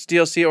 I don't know if it's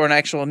DLC or an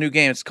actual new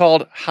game. It's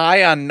called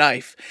High on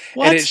Knife.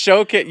 What? And it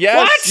showcased... Yes,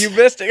 What? you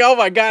missed it. Oh,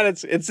 my God,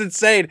 it's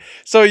insane.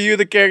 So you,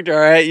 the character,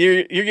 all right,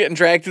 you're getting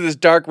dragged through this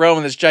dark realm,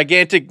 and this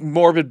gigantic,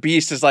 morbid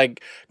beast is,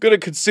 like, going to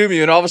consume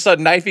you. And all of a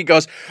sudden, Knifey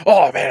goes,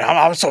 oh, man,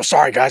 I'm so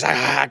sorry, guys.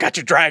 I got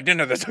you dragged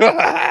into this.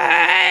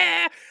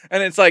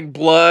 And it's, like,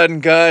 blood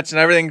and guts and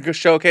everything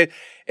showcased.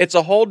 It's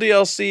a whole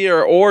DLC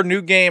or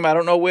new game. I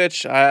don't know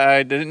which.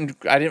 I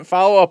didn't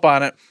follow up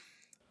on it.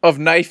 Of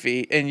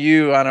Knifey and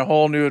you on a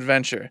whole new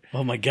adventure.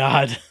 Oh my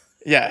God.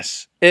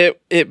 Yes.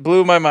 It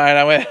blew my mind.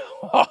 I went,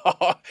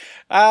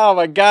 oh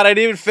my God, I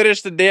didn't even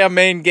finish the damn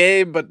main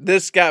game, but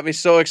this got me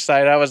so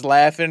excited. I was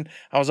laughing.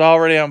 I was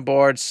already on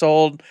board,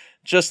 sold,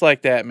 just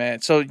like that,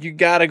 man. So you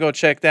got to go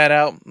check that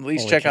out. At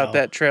least check out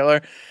that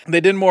trailer.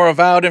 They did more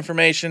Avowed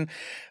information.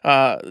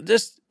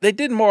 They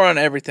did more on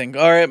everything.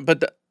 All right, but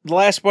the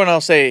last one I'll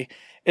say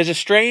is a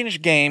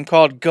strange game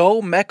called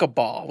Go Mecha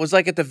Ball. It was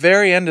like at the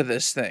very end of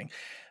this thing.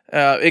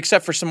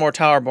 Except for some more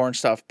Towerborn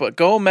stuff, but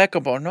Go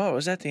Mecha Ball. No, it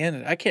was at the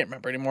end. I can't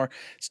remember anymore.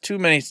 It's too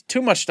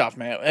much stuff,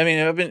 man. I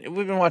mean,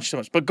 we've been watching so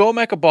much. But Go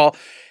Mecha Ball,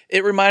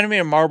 it reminded me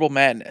of Marble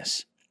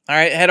Madness. All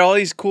right, it had all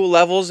these cool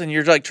levels, and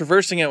you're like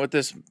traversing it with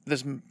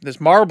this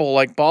marble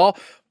like ball.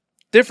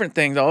 Different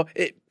thing though.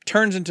 It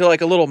turns into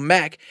like a little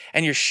mech,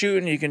 and you're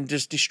shooting. You can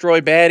just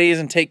destroy baddies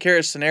and take care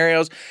of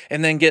scenarios,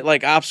 and then get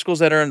like obstacles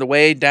that are in the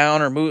way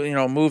down, or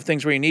move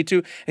things where you need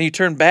to, and you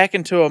turn back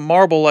into a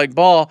marble like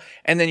ball,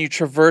 and then you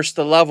traverse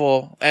the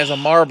level as a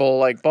marble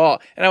like ball.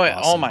 And I went,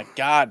 awesome. Oh my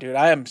God, dude,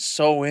 I am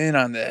so in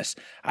on this.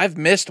 I've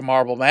missed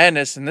Marble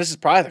Madness, and this is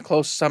probably the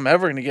closest I'm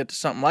ever going to get to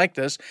something like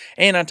this.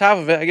 And on top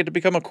of it, I get to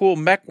become a cool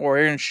mech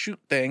warrior and shoot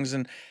things.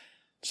 And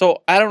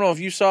so I don't know if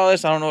you saw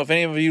this. I don't know if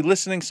any of you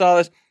listening saw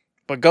this.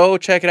 But go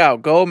check it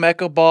out. Go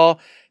Mecha Ball.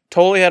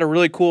 Totally had a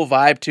really cool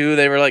vibe too.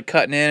 They were like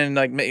cutting in and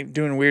like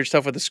doing weird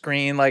stuff with the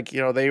screen. Like,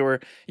 you were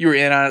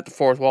in on it, the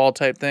fourth wall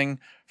type thing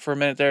for a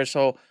minute there.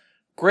 So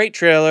great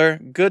trailer,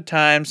 good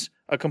times,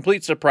 a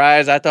complete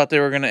surprise. I thought they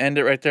were going to end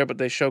it right there, but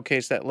they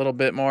showcased that little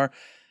bit more.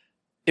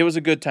 It was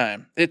a good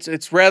time.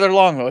 It's rather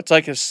long though. It's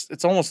like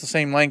it's almost the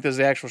same length as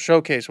the actual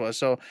showcase was.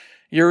 So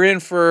you're in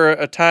for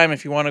a time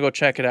if you want to go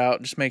check it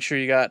out. Just make sure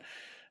you got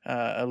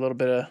a little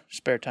bit of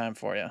spare time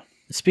for you.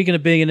 Speaking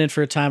of being in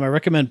for a time, I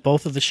recommend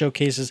both of the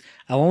showcases.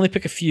 I'll only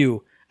pick a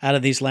few out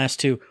of these last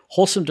two.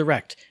 Wholesome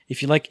Direct.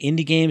 If you like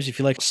indie games, if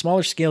you like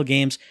smaller scale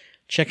games,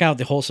 check out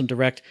the Wholesome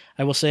Direct.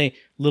 I will say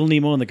Little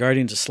Nemo and the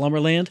Guardians of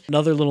Slumberland.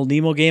 Another Little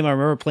Nemo game. I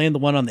remember playing the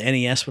one on the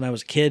NES when I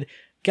was a kid.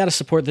 Got to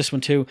support this one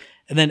too.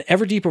 And then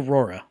Everdeep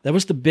Aurora. That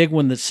was the big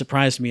one that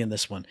surprised me in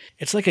this one.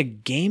 It's like a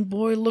Game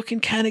Boy looking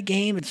kind of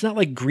game. It's not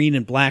like green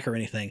and black or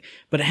anything,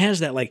 but it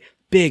has that like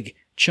big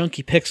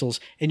chunky pixels,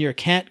 and you're a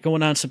cat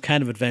going on some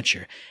kind of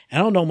adventure. And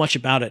I don't know much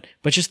about it,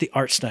 but just the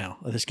art style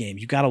of this game.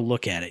 You got to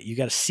look at it. You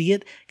got to see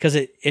it because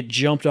it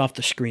jumped off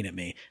the screen at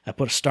me. I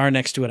put a star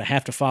next to it. I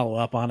have to follow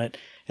up on it.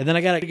 And then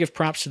I got to give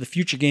props to the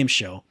Future Games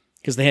Show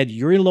because they had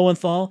Yuri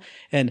Lowenthal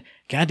and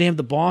goddamn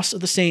the boss of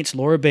the Saints,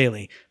 Laura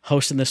Bailey,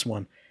 hosting this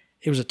one.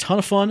 It was a ton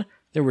of fun.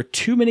 There were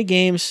too many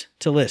games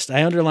to list.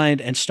 I underlined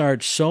and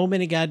starred so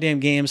many goddamn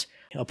games.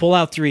 I'll pull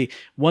out three.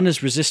 One is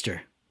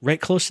Resistor, right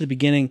close to the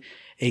beginning.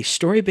 A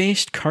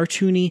story-based,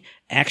 cartoony,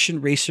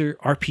 action racer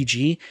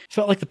RPG.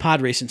 Felt like the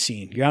pod racing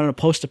scene. You're out in a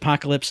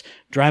post-apocalypse,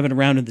 driving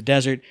around in the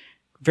desert.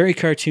 Very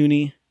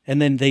cartoony.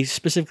 And then they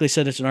specifically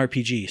said it's an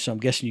RPG, so I'm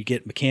guessing you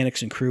get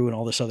mechanics and crew and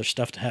all this other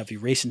stuff to have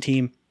your racing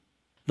team.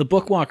 The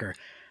Bookwalker.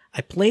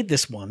 I played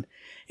this one.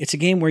 It's a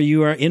game where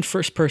you are in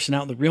first person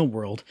out in the real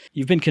world.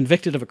 You've been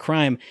convicted of a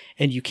crime,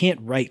 and you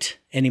can't write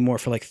anymore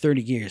for like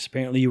 30 years.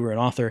 Apparently you were an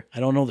author. I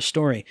don't know the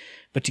story.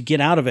 But to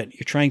get out of it,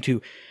 you're trying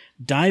to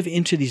dive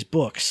into these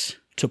books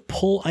to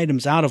pull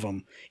items out of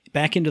them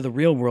back into the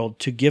real world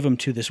to give them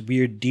to this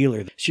weird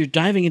dealer. So you're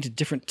diving into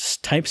different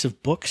types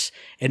of books,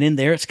 and in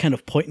there it's kind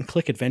of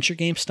point-and-click adventure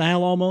game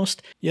style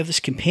almost. You have this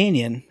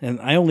companion, and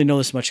I only know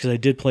this much because I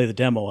did play the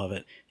demo of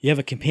it. You have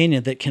a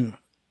companion that can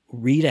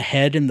read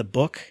ahead in the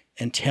book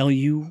and tell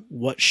you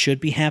what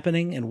should be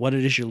happening and what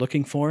it is you're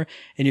looking for.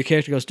 And your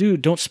character goes,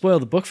 dude, don't spoil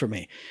the book for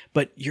me.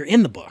 But you're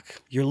in the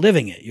book. You're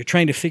living it. You're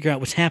trying to figure out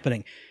what's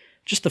happening.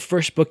 Just the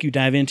first book you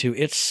dive into,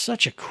 it's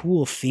such a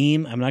cool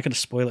theme. I'm not going to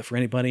spoil it for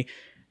anybody,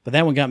 but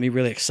that one got me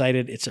really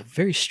excited. It's a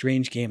very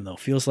strange game, though.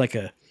 Feels like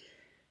an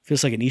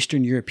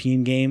Eastern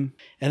European game.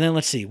 And then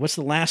let's see, what's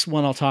the last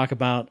one I'll talk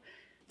about?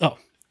 Oh,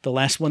 the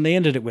last one they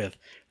ended it with.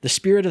 The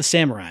Spirit of the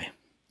Samurai.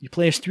 You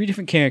play as 3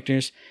 different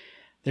characters.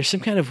 There's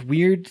some kind of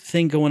weird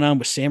thing going on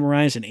with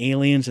samurais and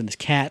aliens and this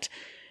cat.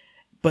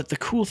 But the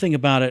cool thing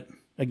about it,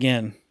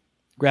 again,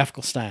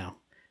 graphical style.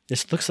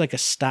 This looks like a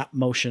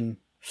stop-motion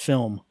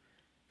film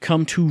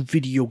come to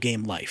video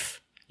game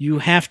life. You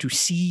have to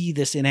see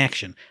this in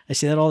action. I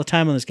say that all the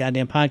time on this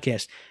goddamn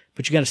podcast,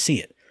 but you got to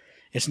see it.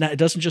 It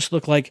doesn't just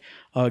look like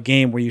a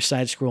game where you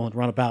side scroll and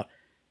run about.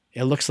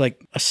 It looks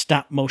like a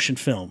stop motion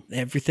film.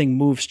 Everything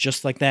moves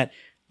just like that.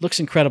 Looks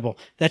incredible.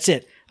 That's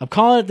it. I'm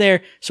calling it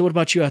there. So what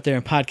about you out there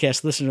in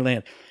podcast listener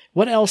land?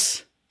 What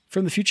else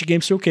from the Future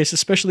Game Showcase,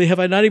 especially have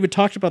I not even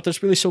talked about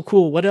this? Really so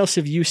cool. What else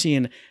have you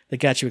seen that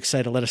got you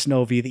excited? Let us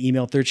know via the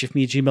email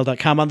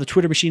thirdshiftme@gmail.com, on the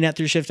Twitter machine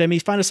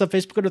 @thirdShiftME. Find us on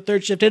Facebook under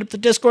Third Shift. Hit up the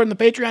Discord and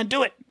the Patreon.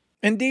 Do it.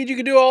 Indeed, you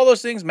can do all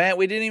those things, Matt.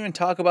 We didn't even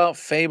talk about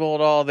Fable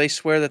at all. They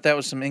swear that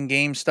was some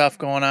in-game stuff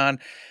going on.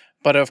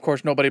 But, of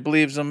course, nobody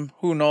believes them.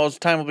 Who knows?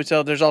 Time will be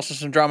told. There's also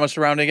some drama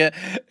surrounding it.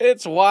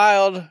 It's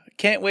wild.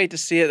 Can't wait to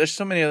see it. There's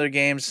so many other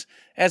games.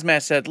 As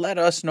Matt said, let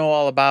us know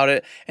all about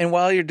it. And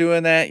while you're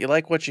doing that, you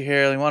like what you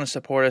hear, you want to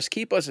support us,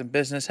 keep us in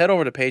business, head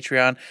over to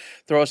Patreon.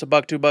 Throw us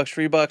 $1, $2,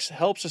 $3.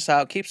 Helps us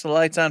out, keeps the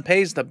lights on,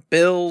 pays the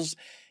bills.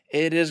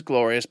 It is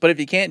glorious. But if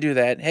you can't do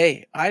that,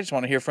 hey, I just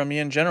want to hear from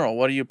you in general.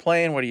 What are you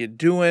playing? What are you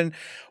doing?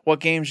 What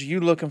games are you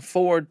looking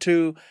forward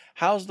to?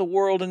 How's the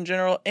world in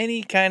general?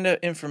 Any kind of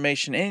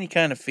information, any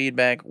kind of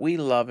feedback. We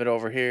love it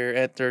over here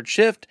at Third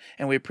Shift,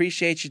 and we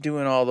appreciate you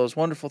doing all those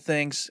wonderful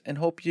things, and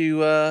hope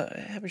you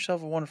have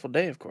yourself a wonderful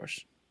day, of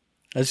course.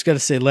 I just got to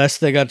say, last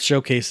thing I got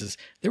showcases.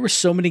 There were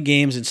so many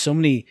games and so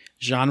many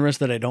genres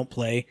that I don't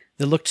play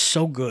that looked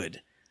so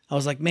good. I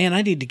was like, man,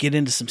 I need to get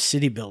into some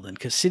city building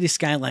because City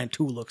Skyline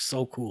 2 looks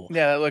so cool.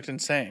 Yeah, that looked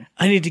insane.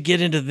 I need to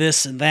get into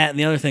this and that and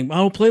the other thing. I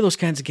don't play those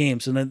kinds of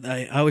games, and then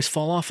I always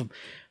fall off them.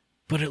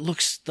 But it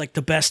looks like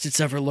the best it's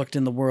ever looked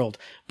in the world.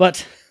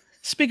 But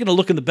speaking of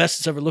looking the best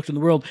it's ever looked in the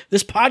world,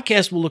 this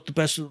podcast will look the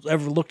best it's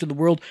ever looked in the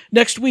world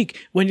next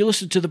week when you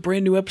listen to the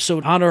brand new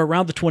episode on or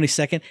around the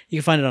 22nd. You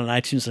can find it on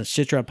iTunes, on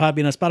Stitcher, on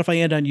Podbean, on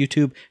Spotify, and on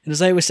YouTube. And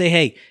as I always say,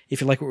 hey, if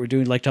you like what we're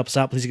doing, like to help us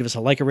out, please give us a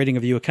like, a rating, a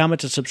review, a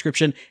comment, a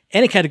subscription,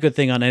 any kind of good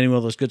thing on any one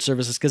of those good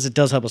services because it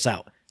does help us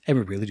out. And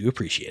we really do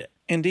appreciate it.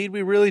 Indeed,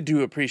 we really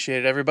do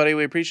appreciate it, everybody.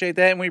 We appreciate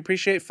that, and we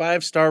appreciate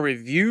 5-star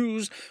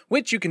reviews,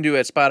 which you can do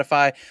at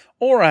Spotify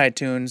or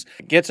iTunes.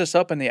 It gets us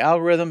up in the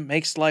algorithm,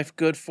 makes life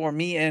good for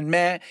me and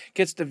Matt,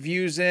 gets the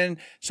views in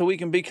so we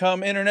can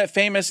become internet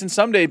famous and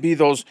someday be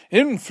those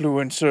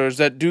influencers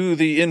that do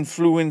the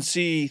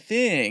influency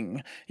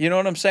thing. You know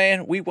what I'm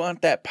saying? We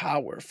want that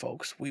power,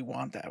 folks. We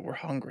want that. We're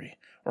hungry.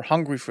 We're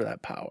hungry for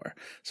that power.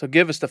 So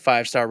give us the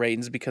 5-star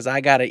ratings because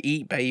I got to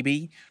eat,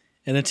 baby.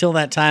 And until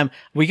that time,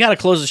 we got to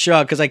close the show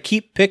out because I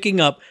keep picking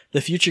up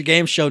the Future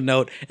Game Show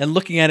note and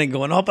looking at it and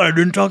going, oh, but I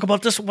didn't talk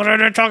about this one. Why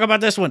did I talk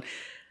about this one?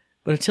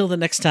 But until the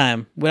next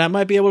time, when I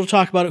might be able to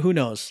talk about it, who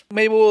knows?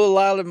 Maybe we'll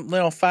allow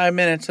them, 5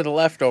 minutes of the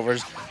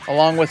leftovers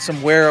along with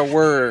some where a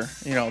were,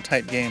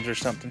 type games or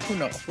something. Who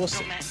knows? We'll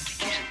see.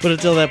 But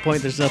until that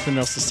point, there's nothing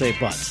else to say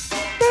but.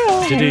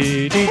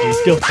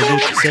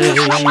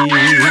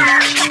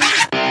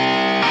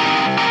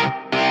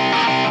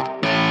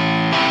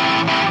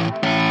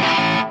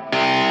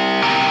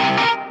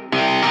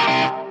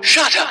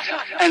 Shut up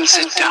and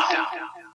sit down.